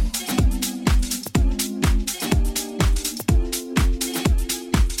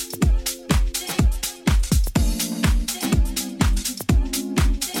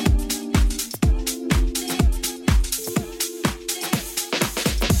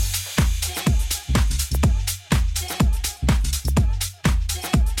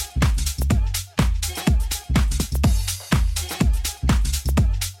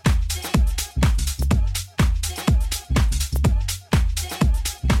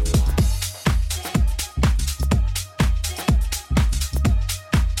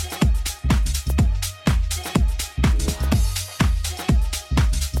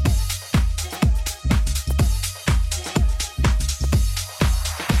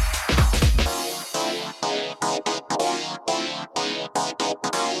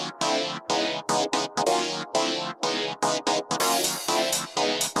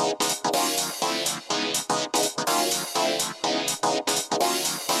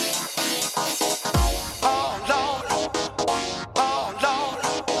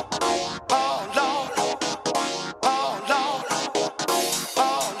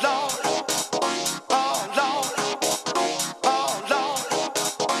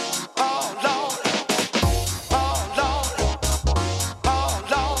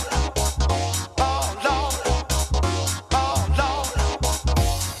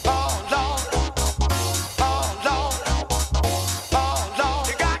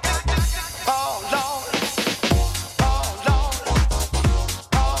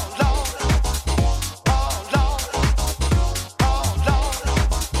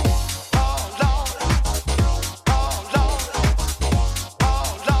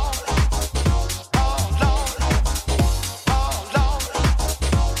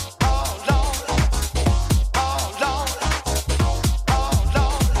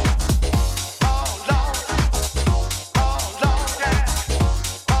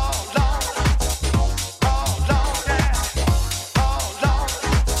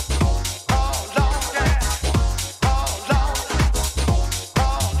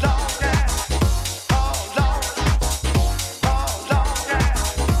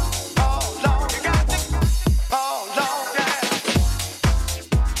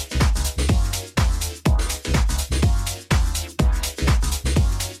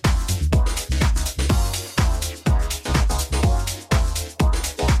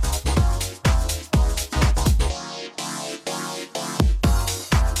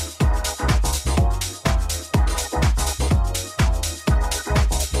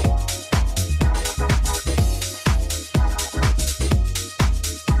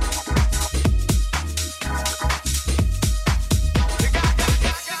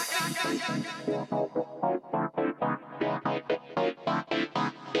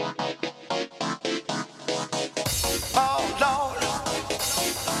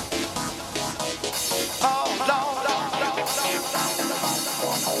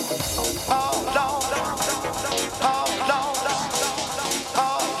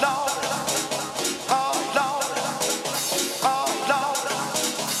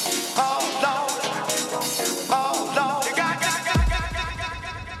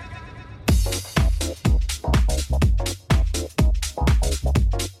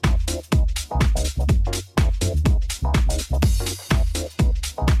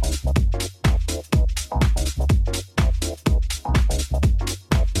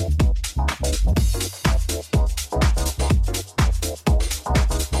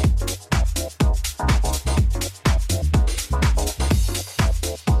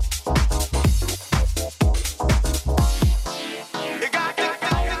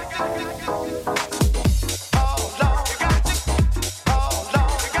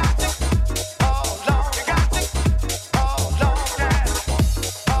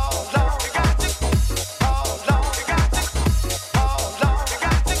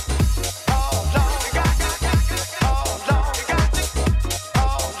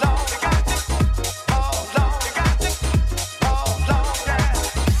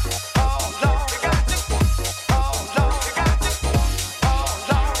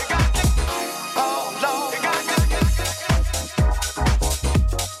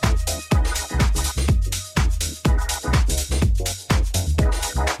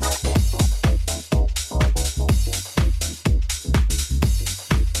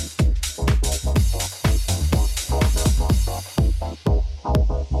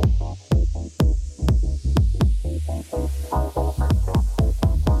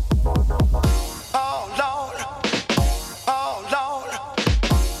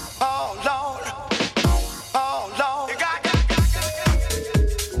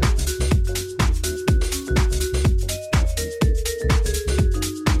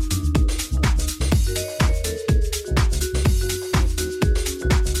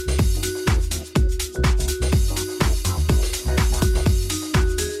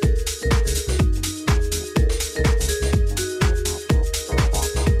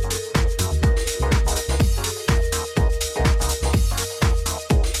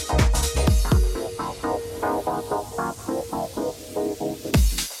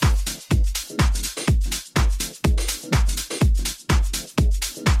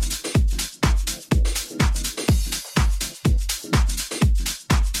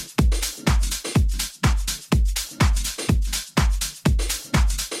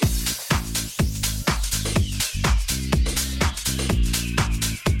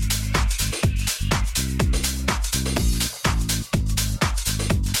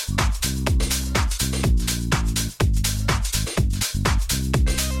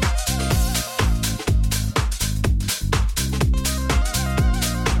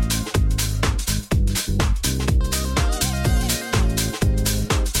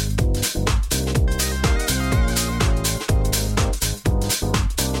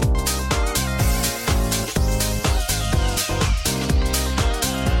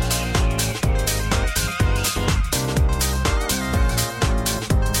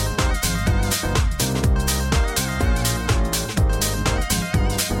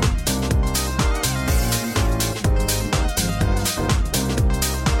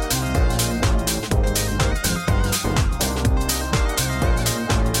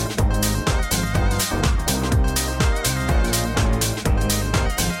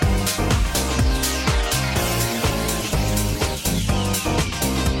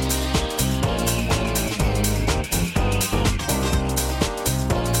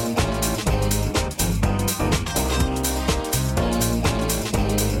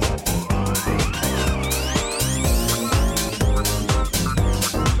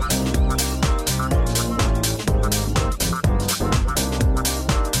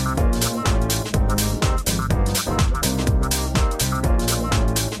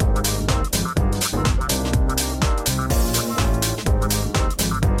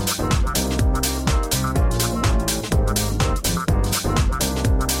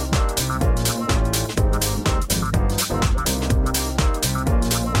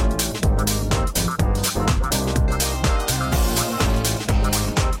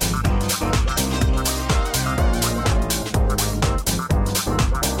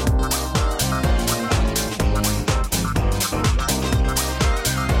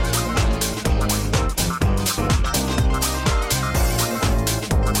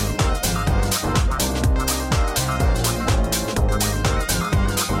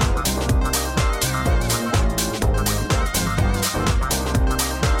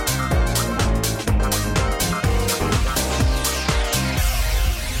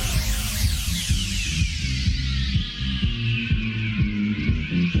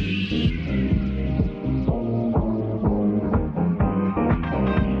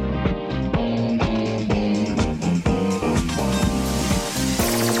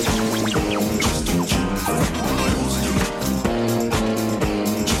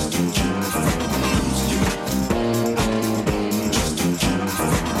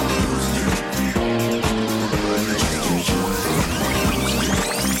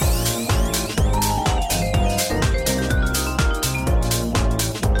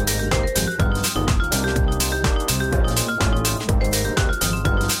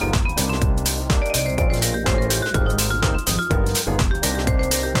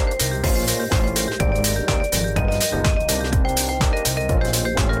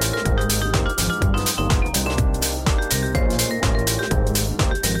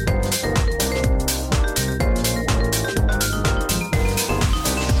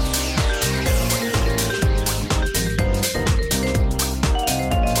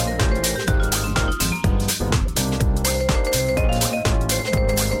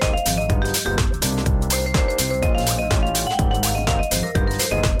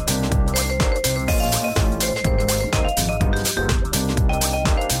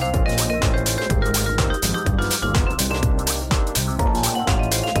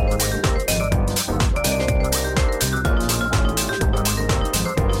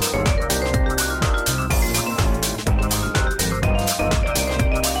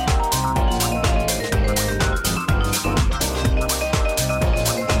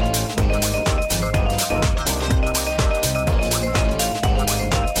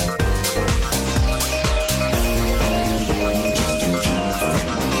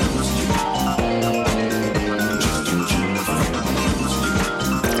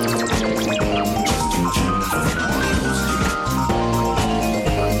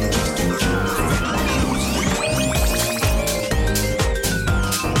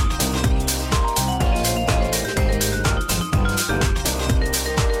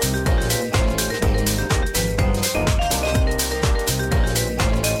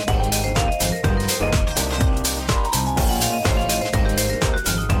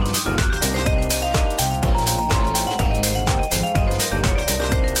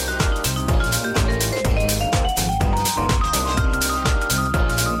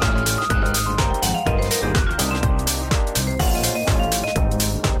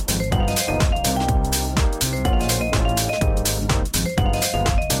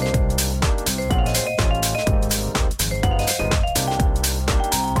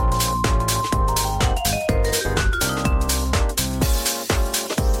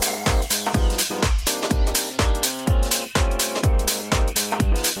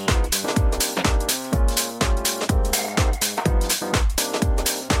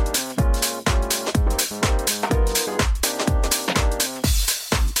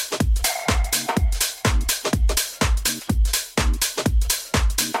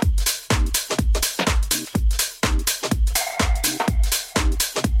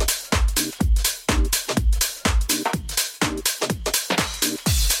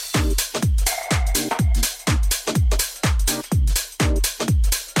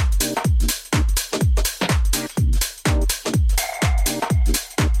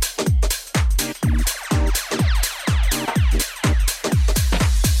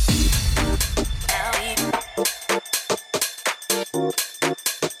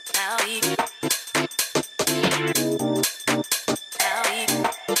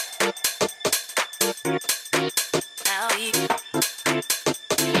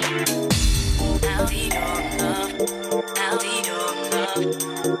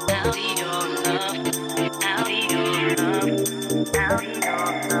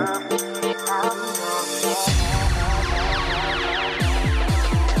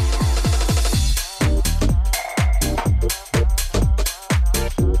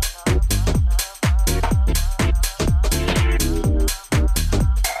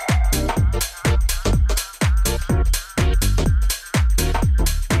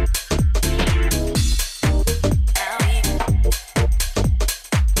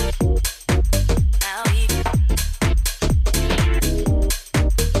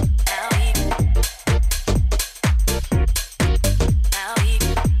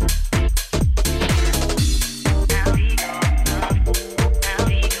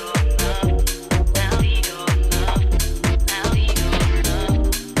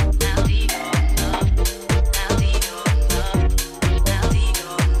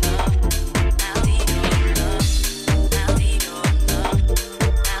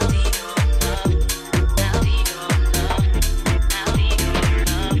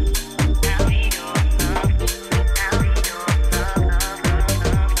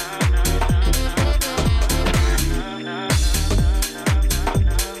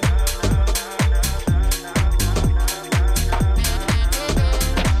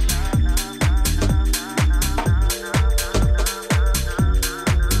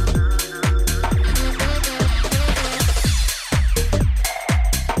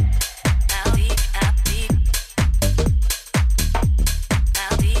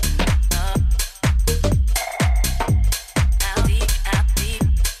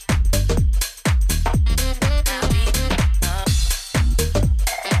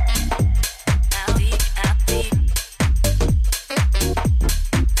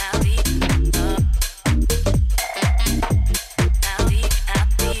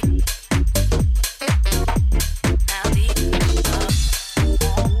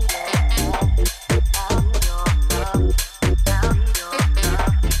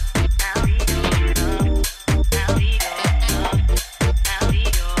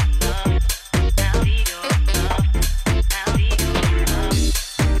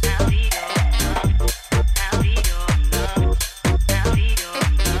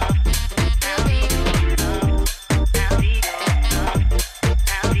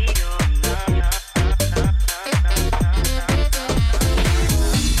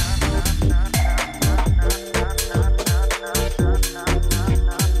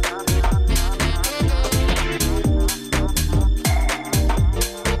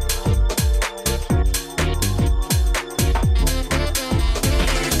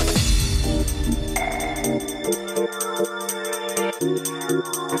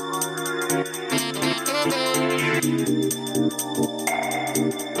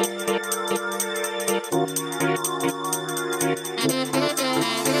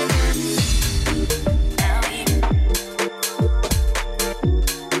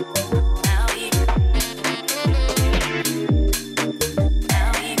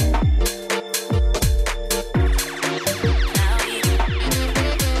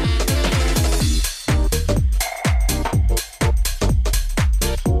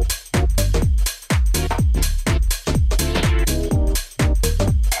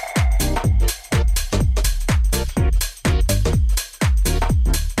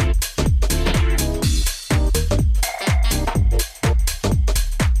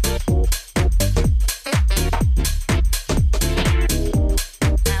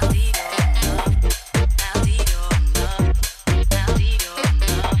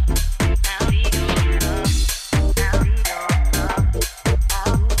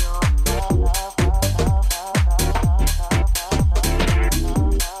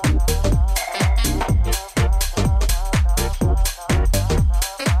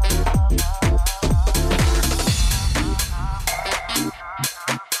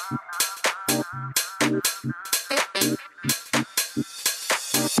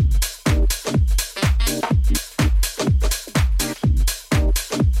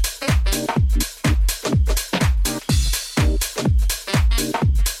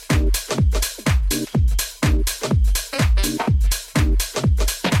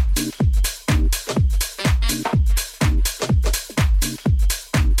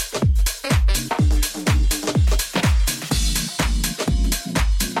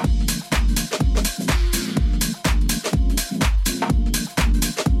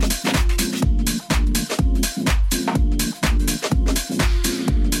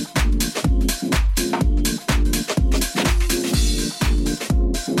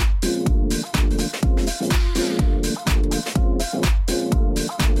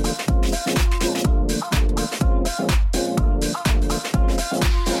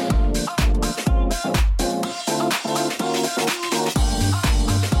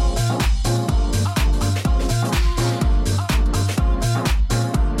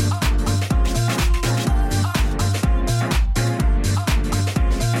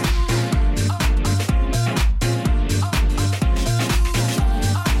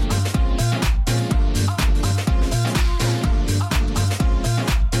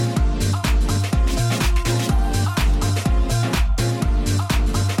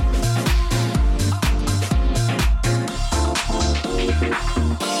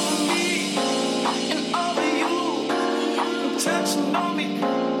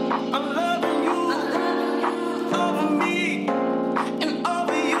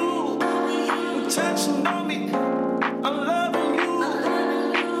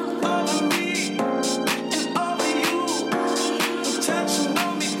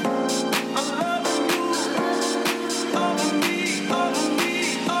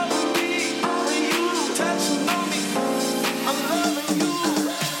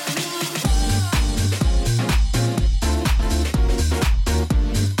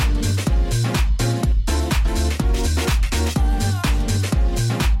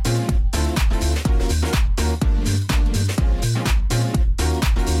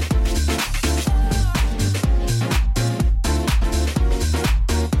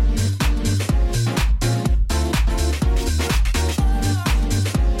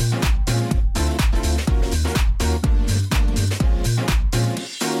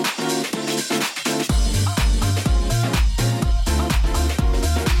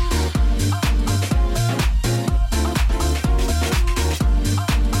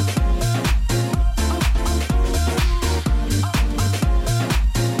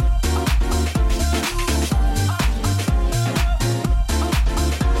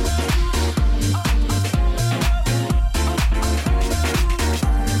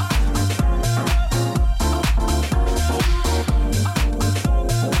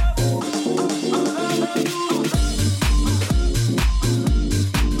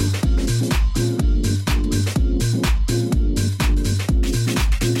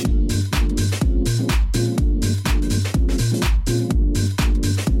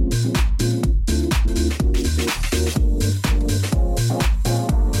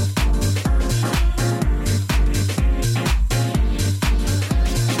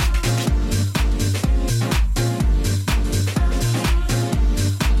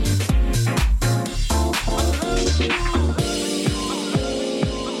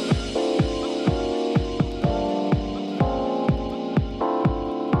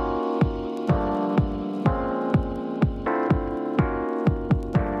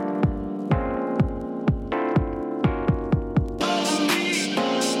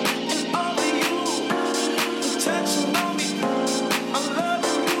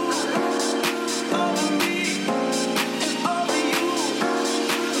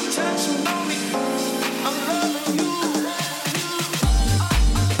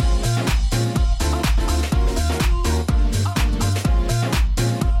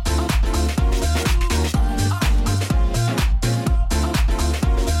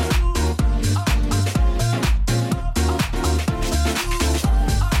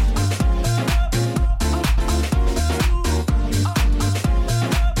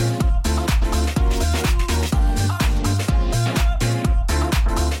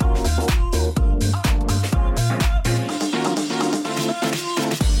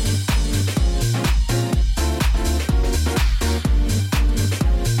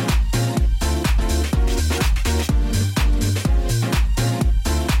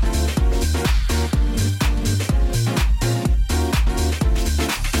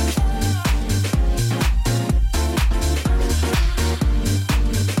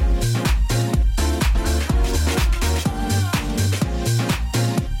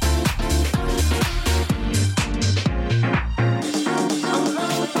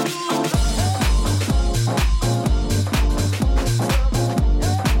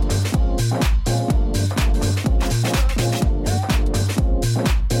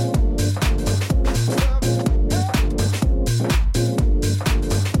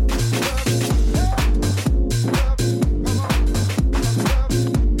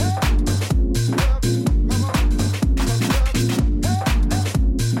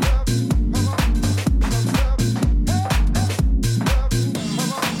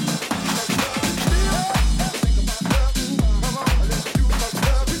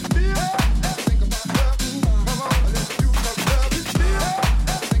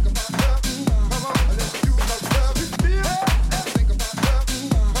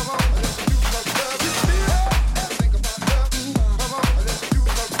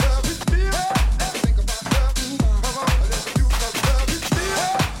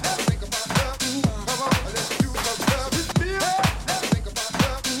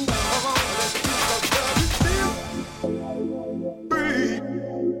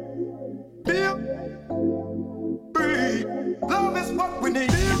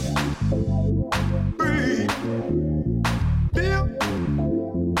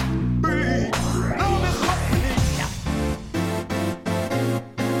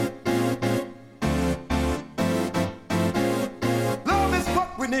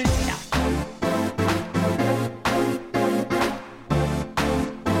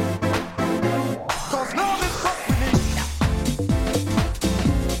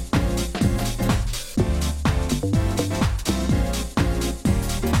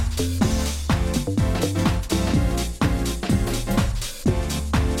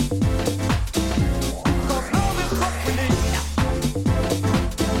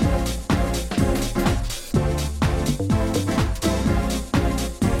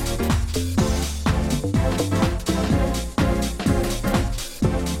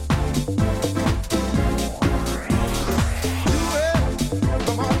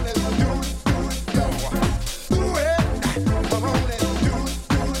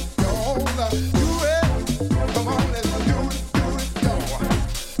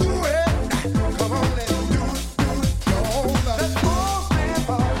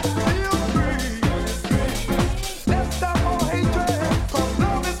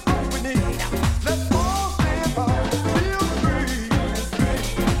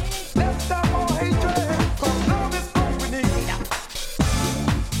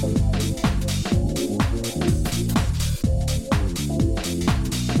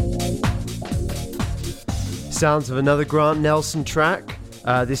 Sounds of another Grant Nelson track.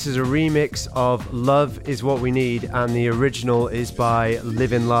 This is a remix of Love Is What We Need, and the original is by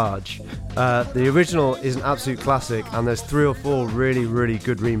Living Large. The original is an absolute classic, and there's 3 or 4 really, really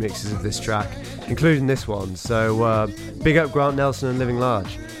good remixes of this track, including this one. So big up Grant Nelson and Living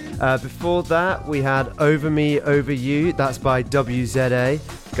Large. Before that, we had Over Me, Over You. That's by WZA,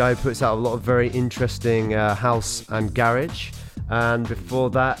 guy who puts out a lot of very interesting house and garage. And before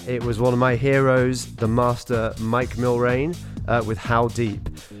that, it was one of my heroes, the master Mike Milrain, with How Deep.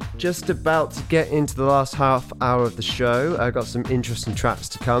 Just about to get into the last half hour of the show. I've got some interesting tracks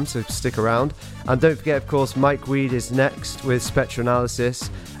to come, so stick around. And don't forget, of course, Mike Weed is next with Spectroanalysis.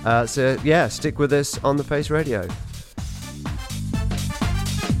 So yeah, stick with us on The Face Radio.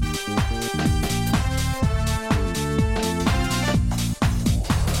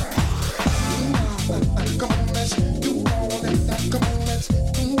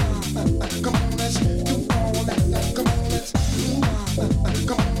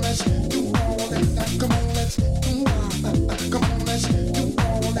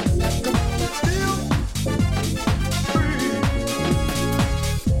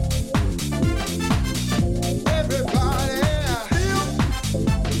 Everybody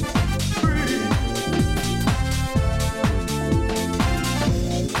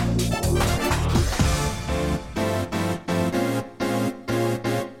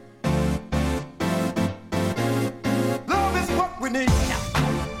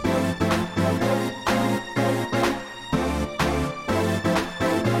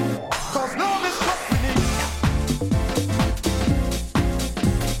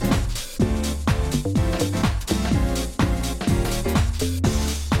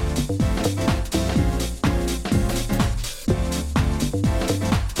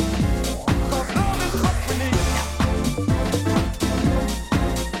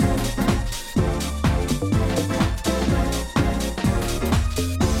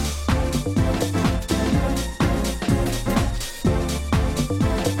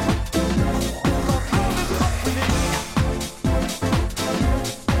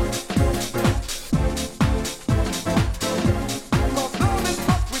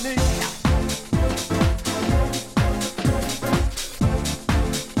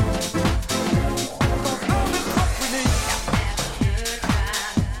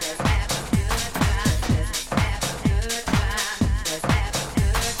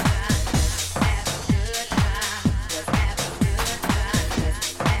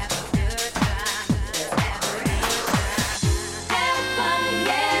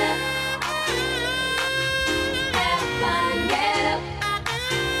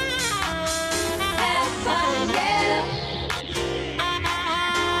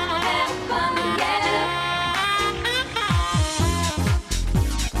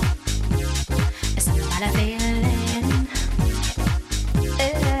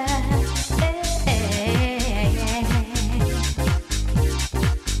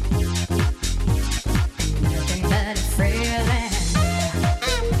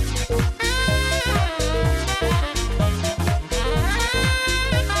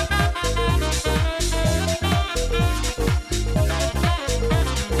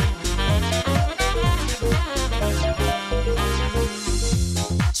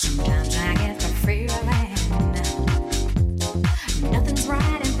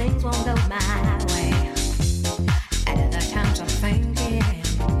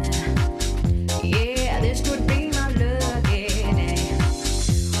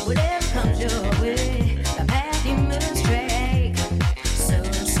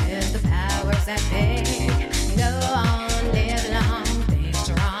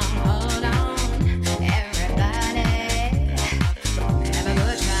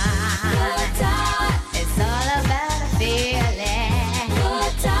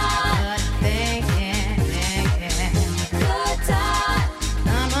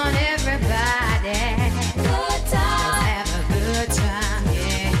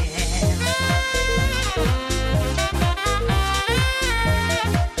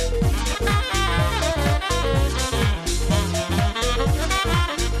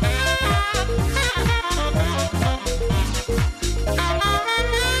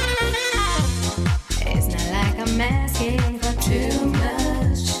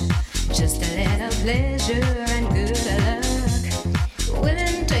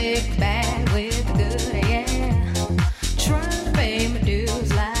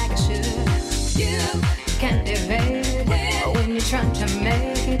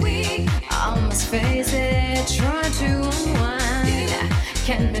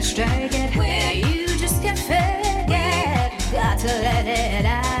drink it, where you just get fed. Got to let it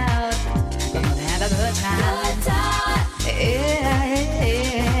out. Gonna have a good time. Good time. Yeah,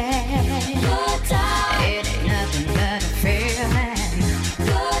 yeah. Good time. It ain't nothing but a feeling.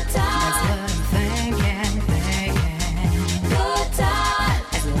 Good time. That's what I'm thinking. Good time.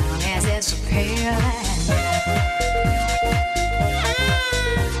 As long as it's appealing.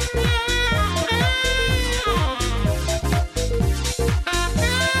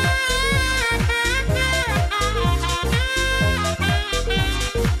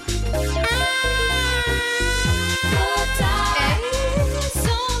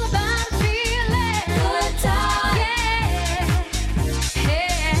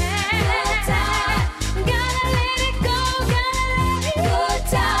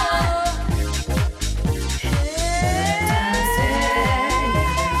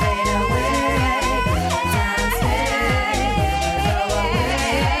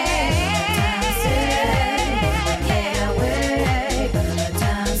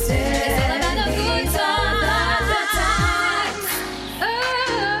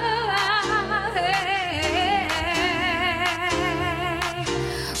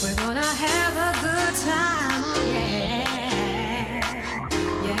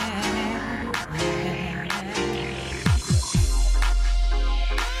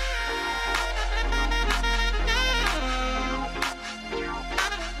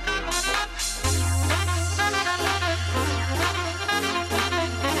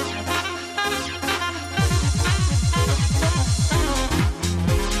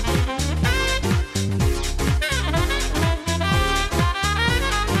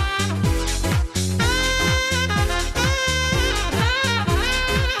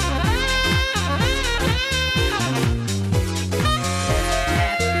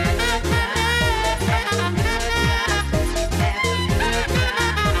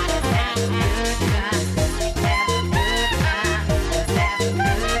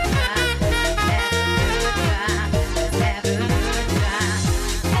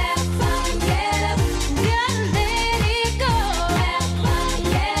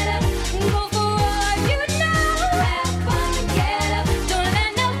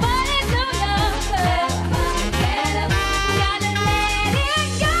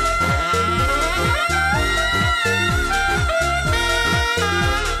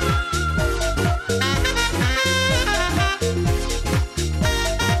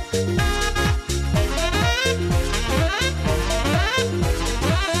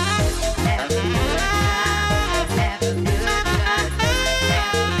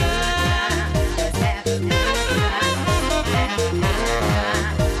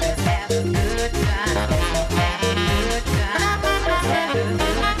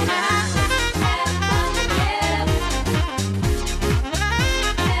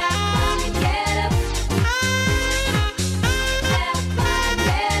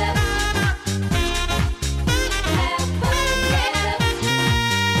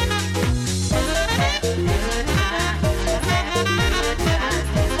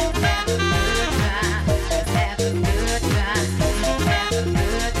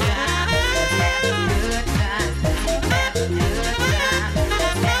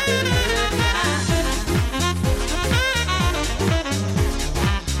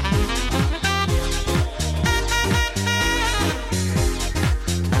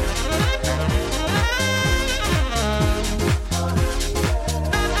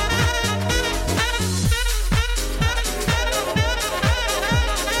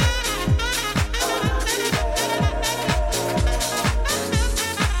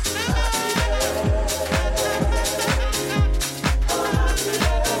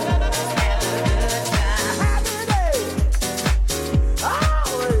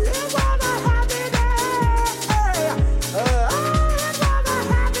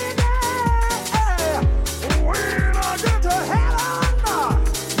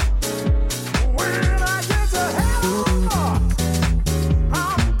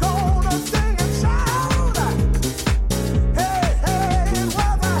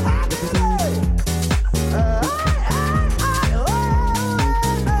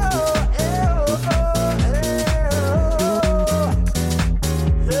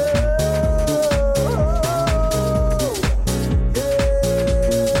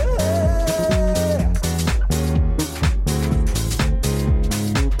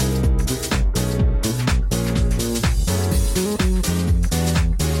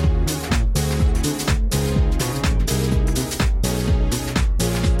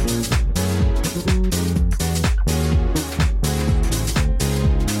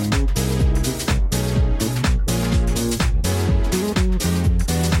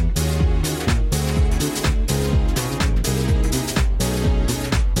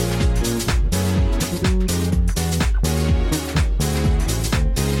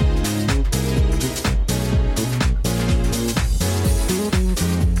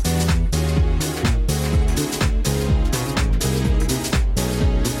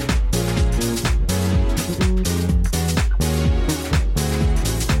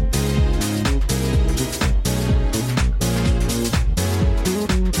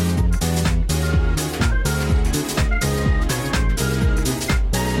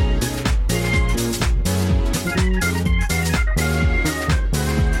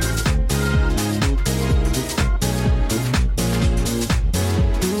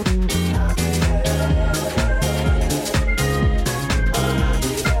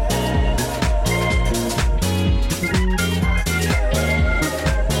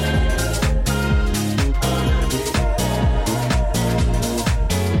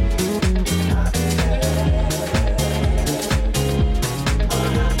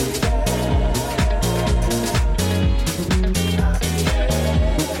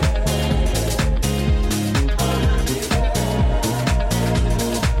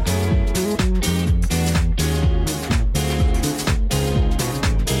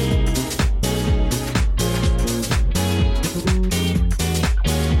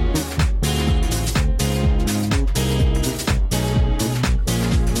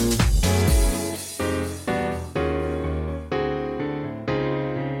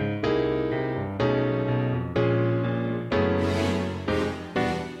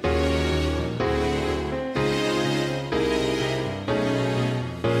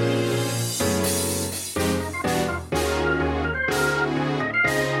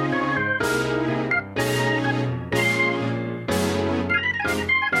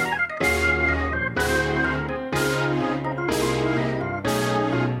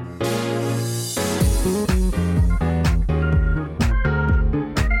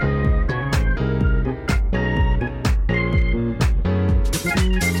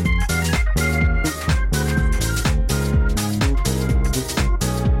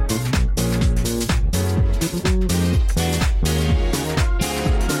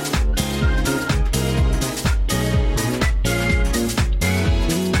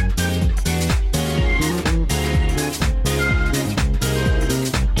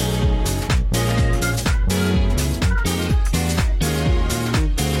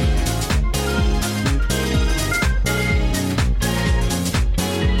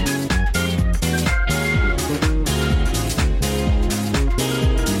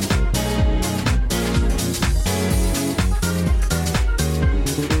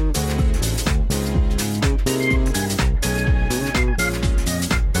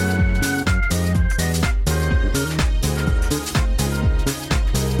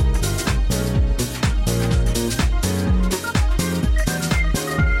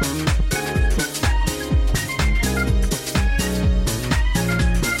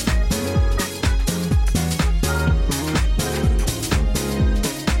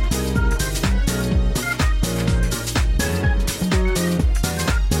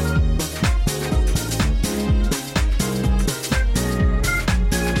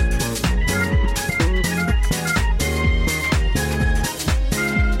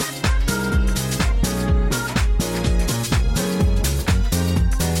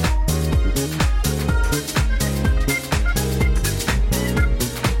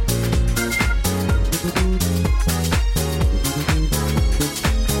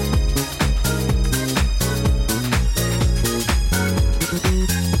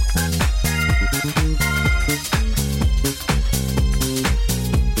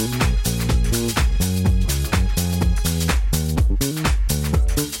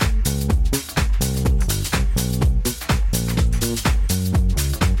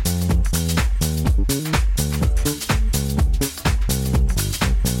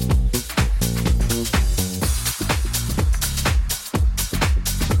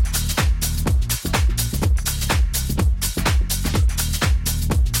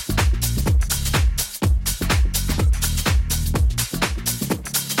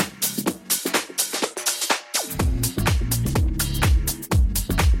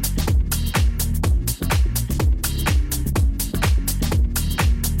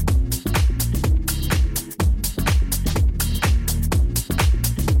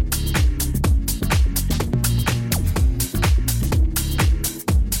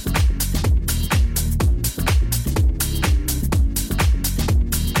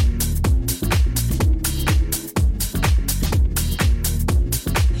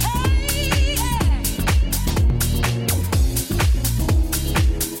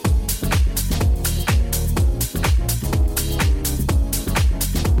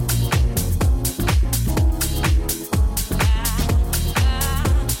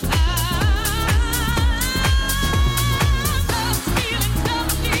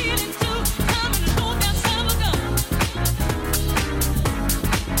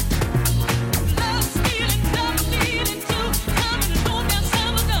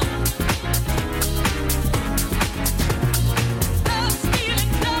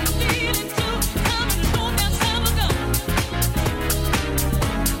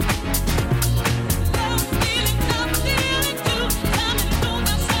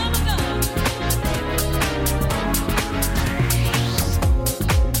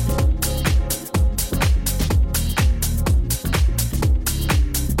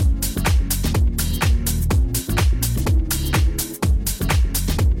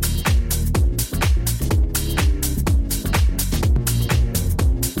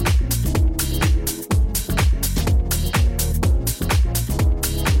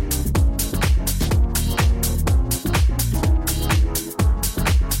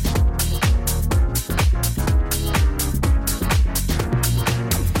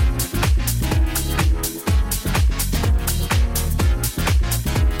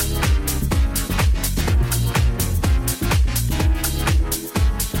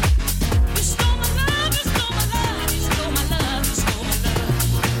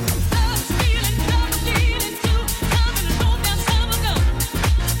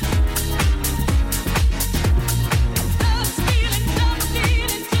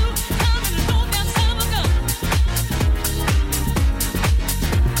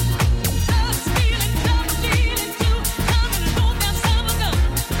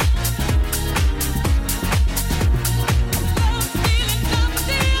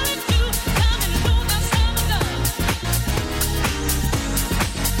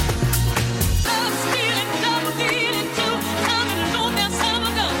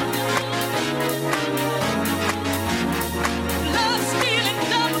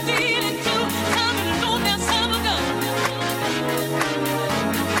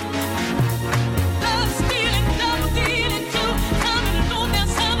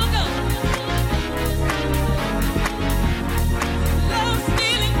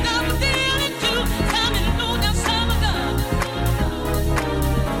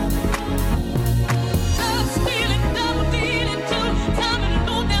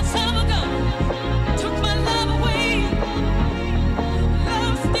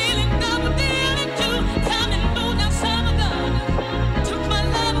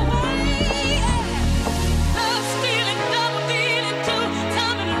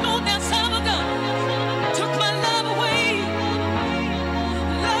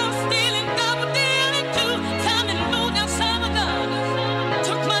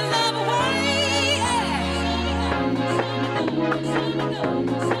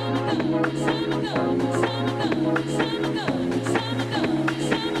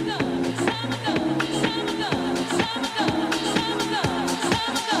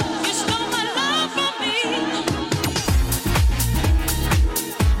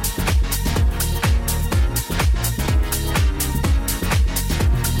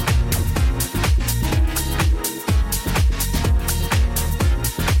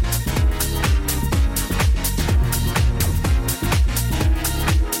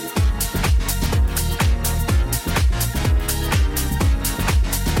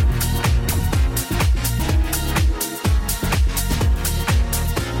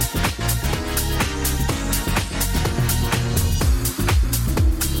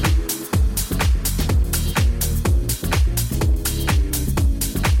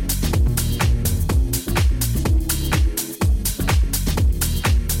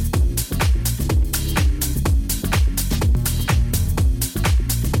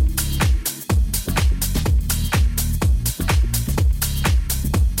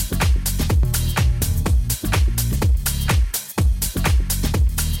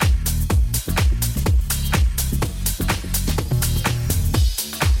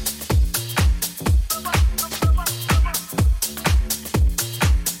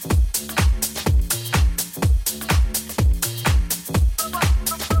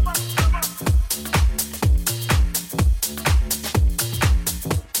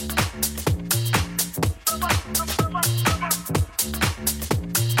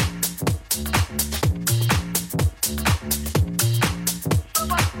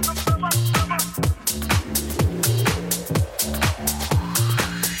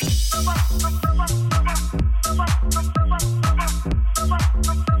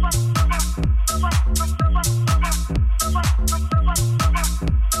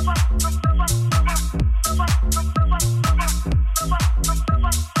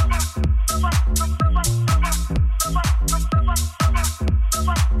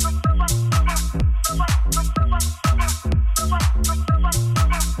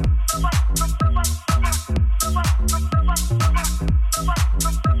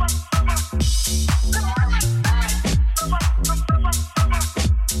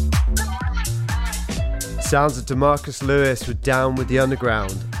 Sounds of DeMarcus Lewis with Down with the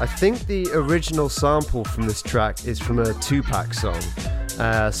Underground. I think the original sample from this track is from a Tupac song.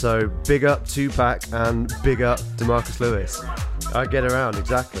 So big up Tupac and big up DeMarcus Lewis. I get around,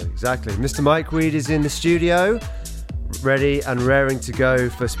 exactly. Mr. Mike Weed is in the studio, ready and raring to go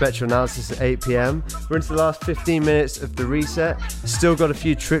for Spectral Analysis at 8 p.m. We're into the last 15 minutes of the reset. Still got a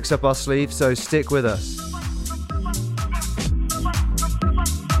few tricks up our sleeve, so stick with us.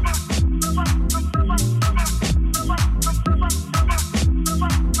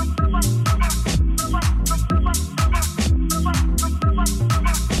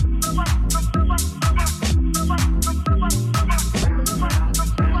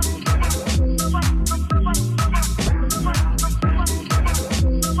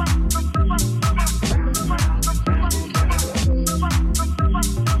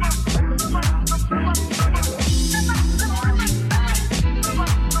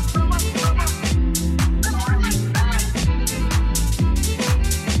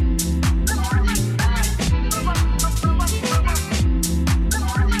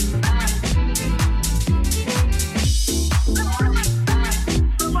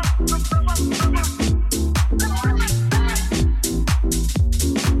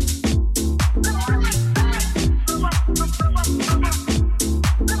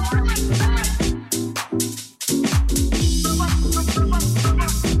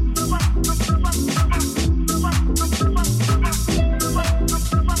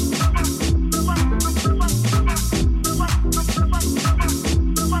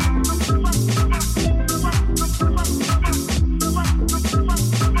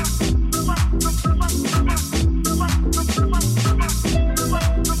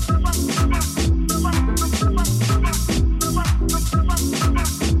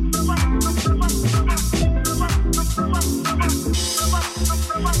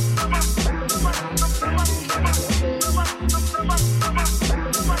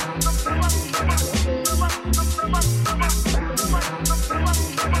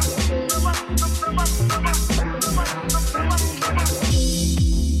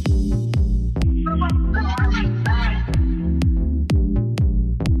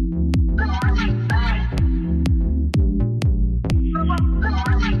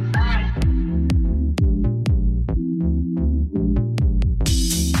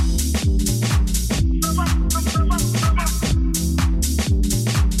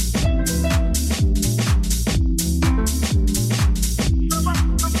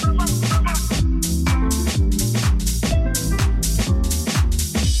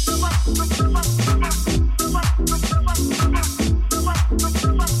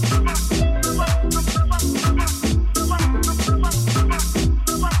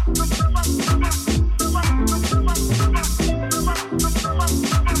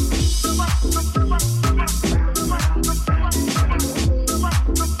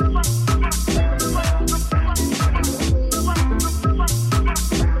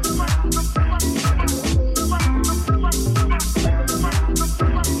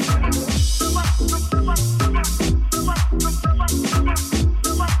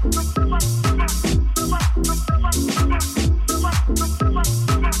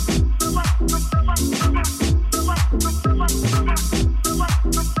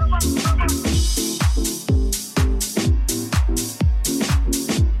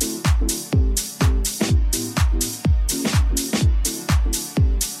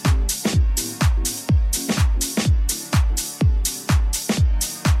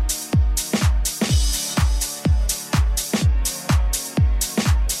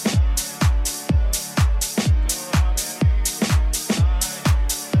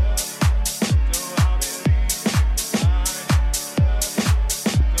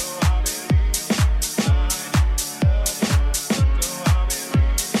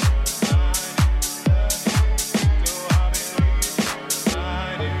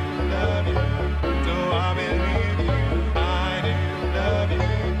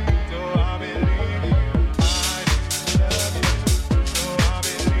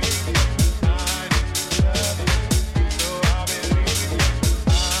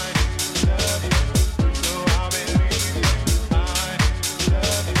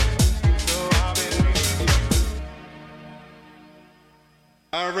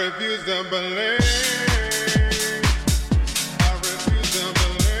 I refuse to believe.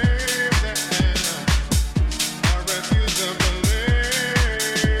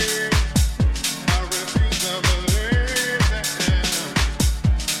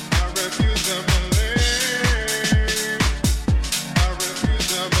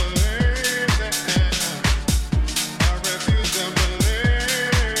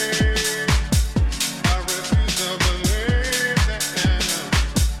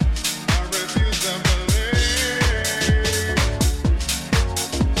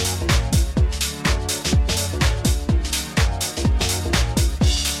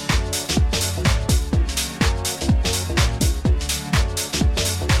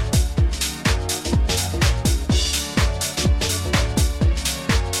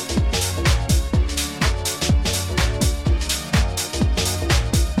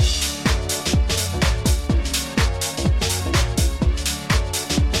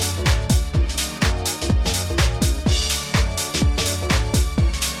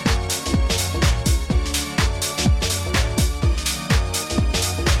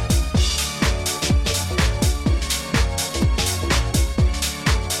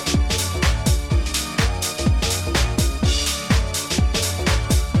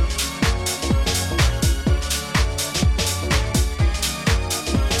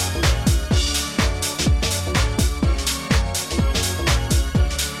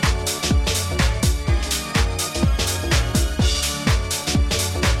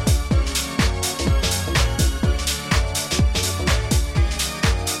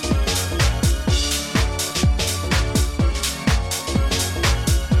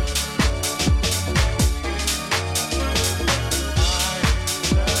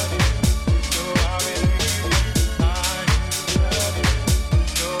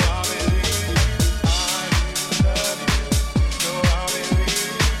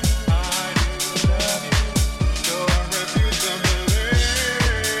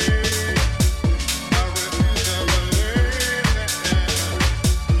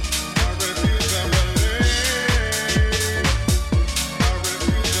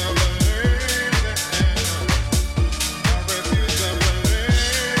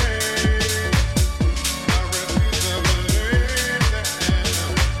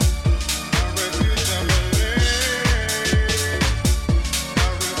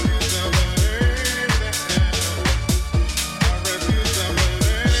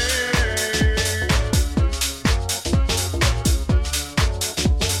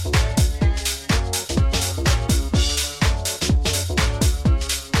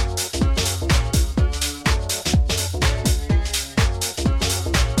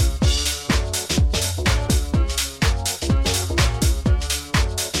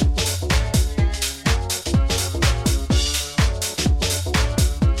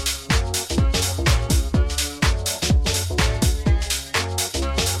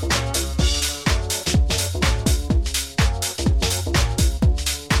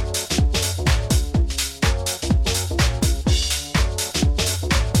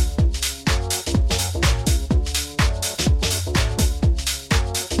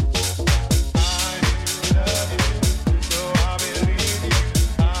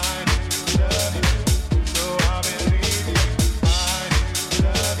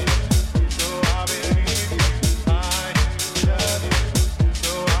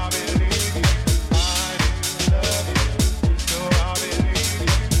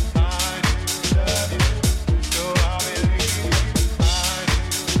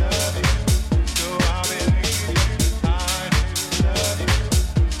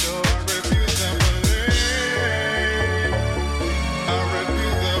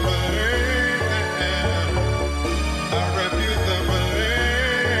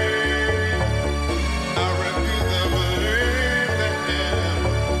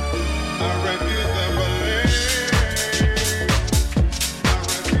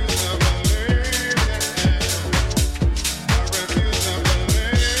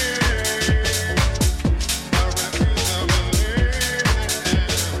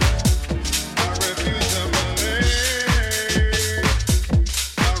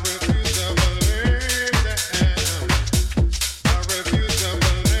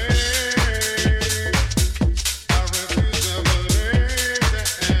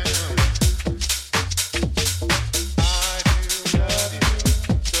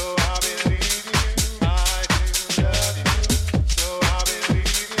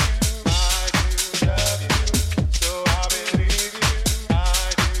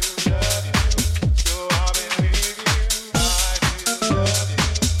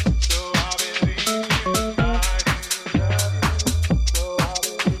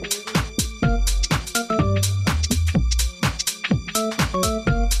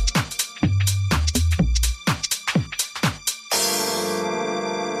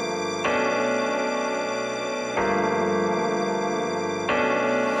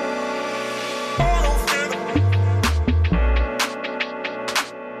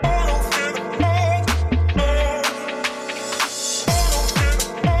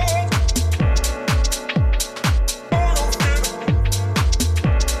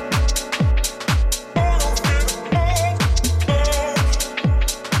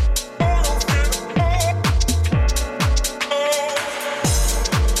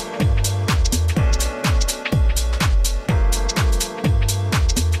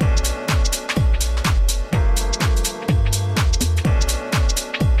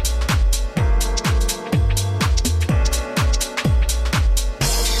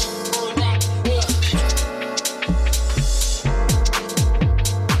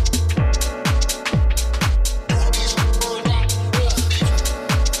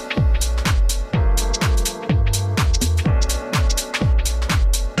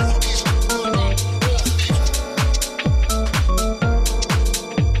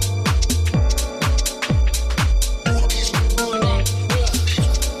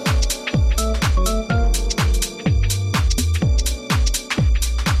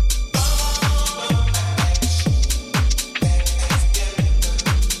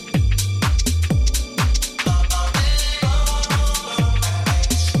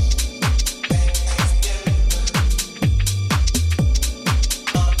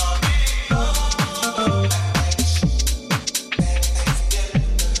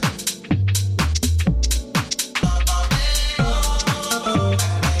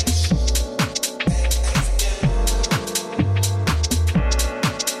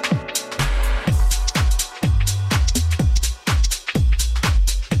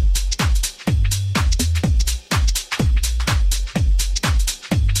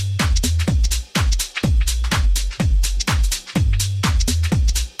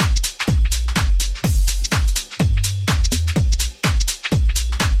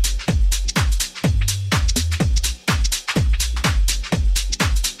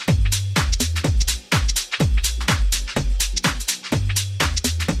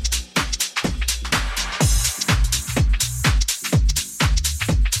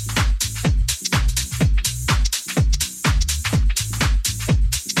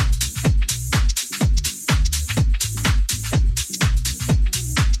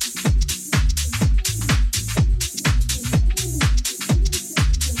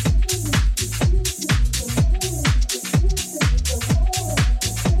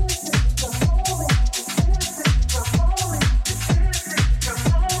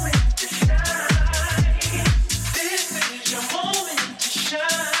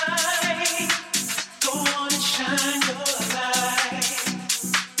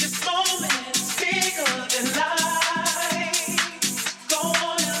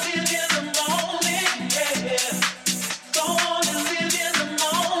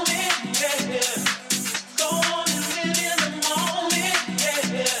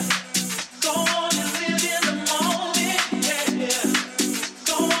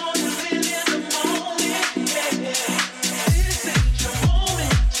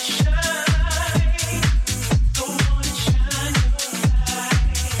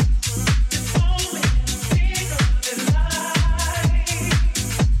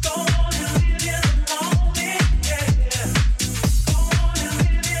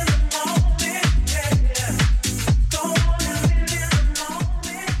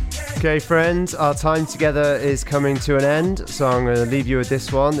 Okay, friends, our time together is coming to an end, so I'm going to leave you with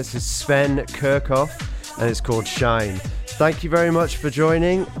this one. This is Sven Kirchhoff, and it's called Shine. Thank you very much for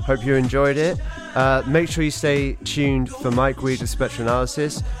joining. Hope you enjoyed it. Make sure you stay tuned for Mike Weed of Spectral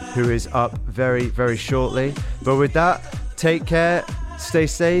Analysis, who is up very, very shortly. But with that, take care, stay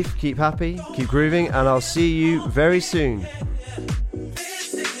safe, keep happy, keep grooving, and I'll see you very soon.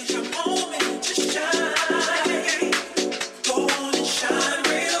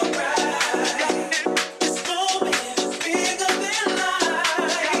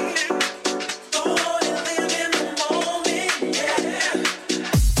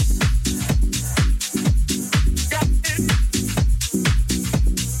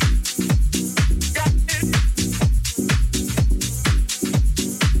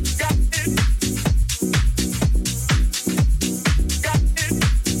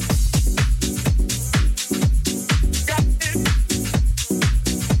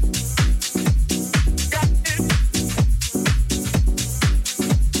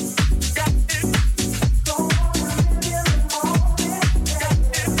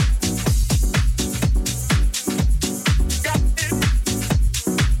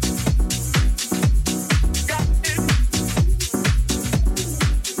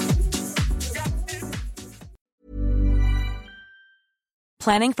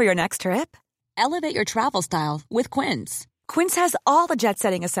 Planning for your next trip? Elevate your travel style with Quince. Quince has all the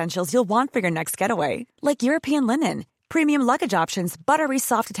jet-setting essentials you'll want for your next getaway, like European linen, premium luggage options, buttery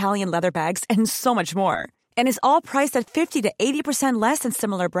soft Italian leather bags, and so much more. And is all priced at 50 to 80% less than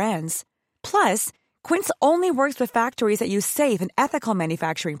similar brands. Plus, Quince only works with factories that use safe and ethical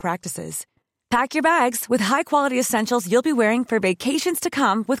manufacturing practices. Pack your bags with high-quality essentials you'll be wearing for vacations to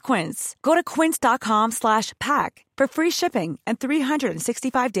come with Quince. Go to quince.com/pack for free shipping and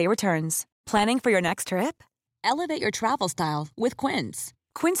 365-day returns. Planning for your next trip? Elevate your travel style with Quince.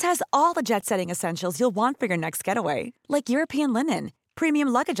 Quince has all the jet-setting essentials you'll want for your next getaway, like European linen, premium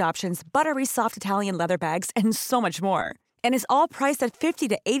luggage options, buttery soft Italian leather bags, and so much more. And is all priced at 50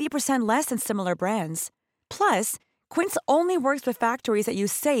 to 80% less than similar brands. Plus, Quince only works with factories that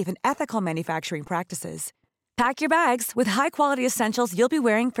use safe and ethical manufacturing practices. Pack your bags with high-quality essentials you'll be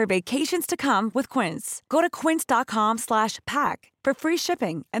wearing for vacations to come with Quince. Go to quince.com/pack for free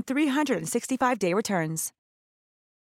shipping and 365-day returns.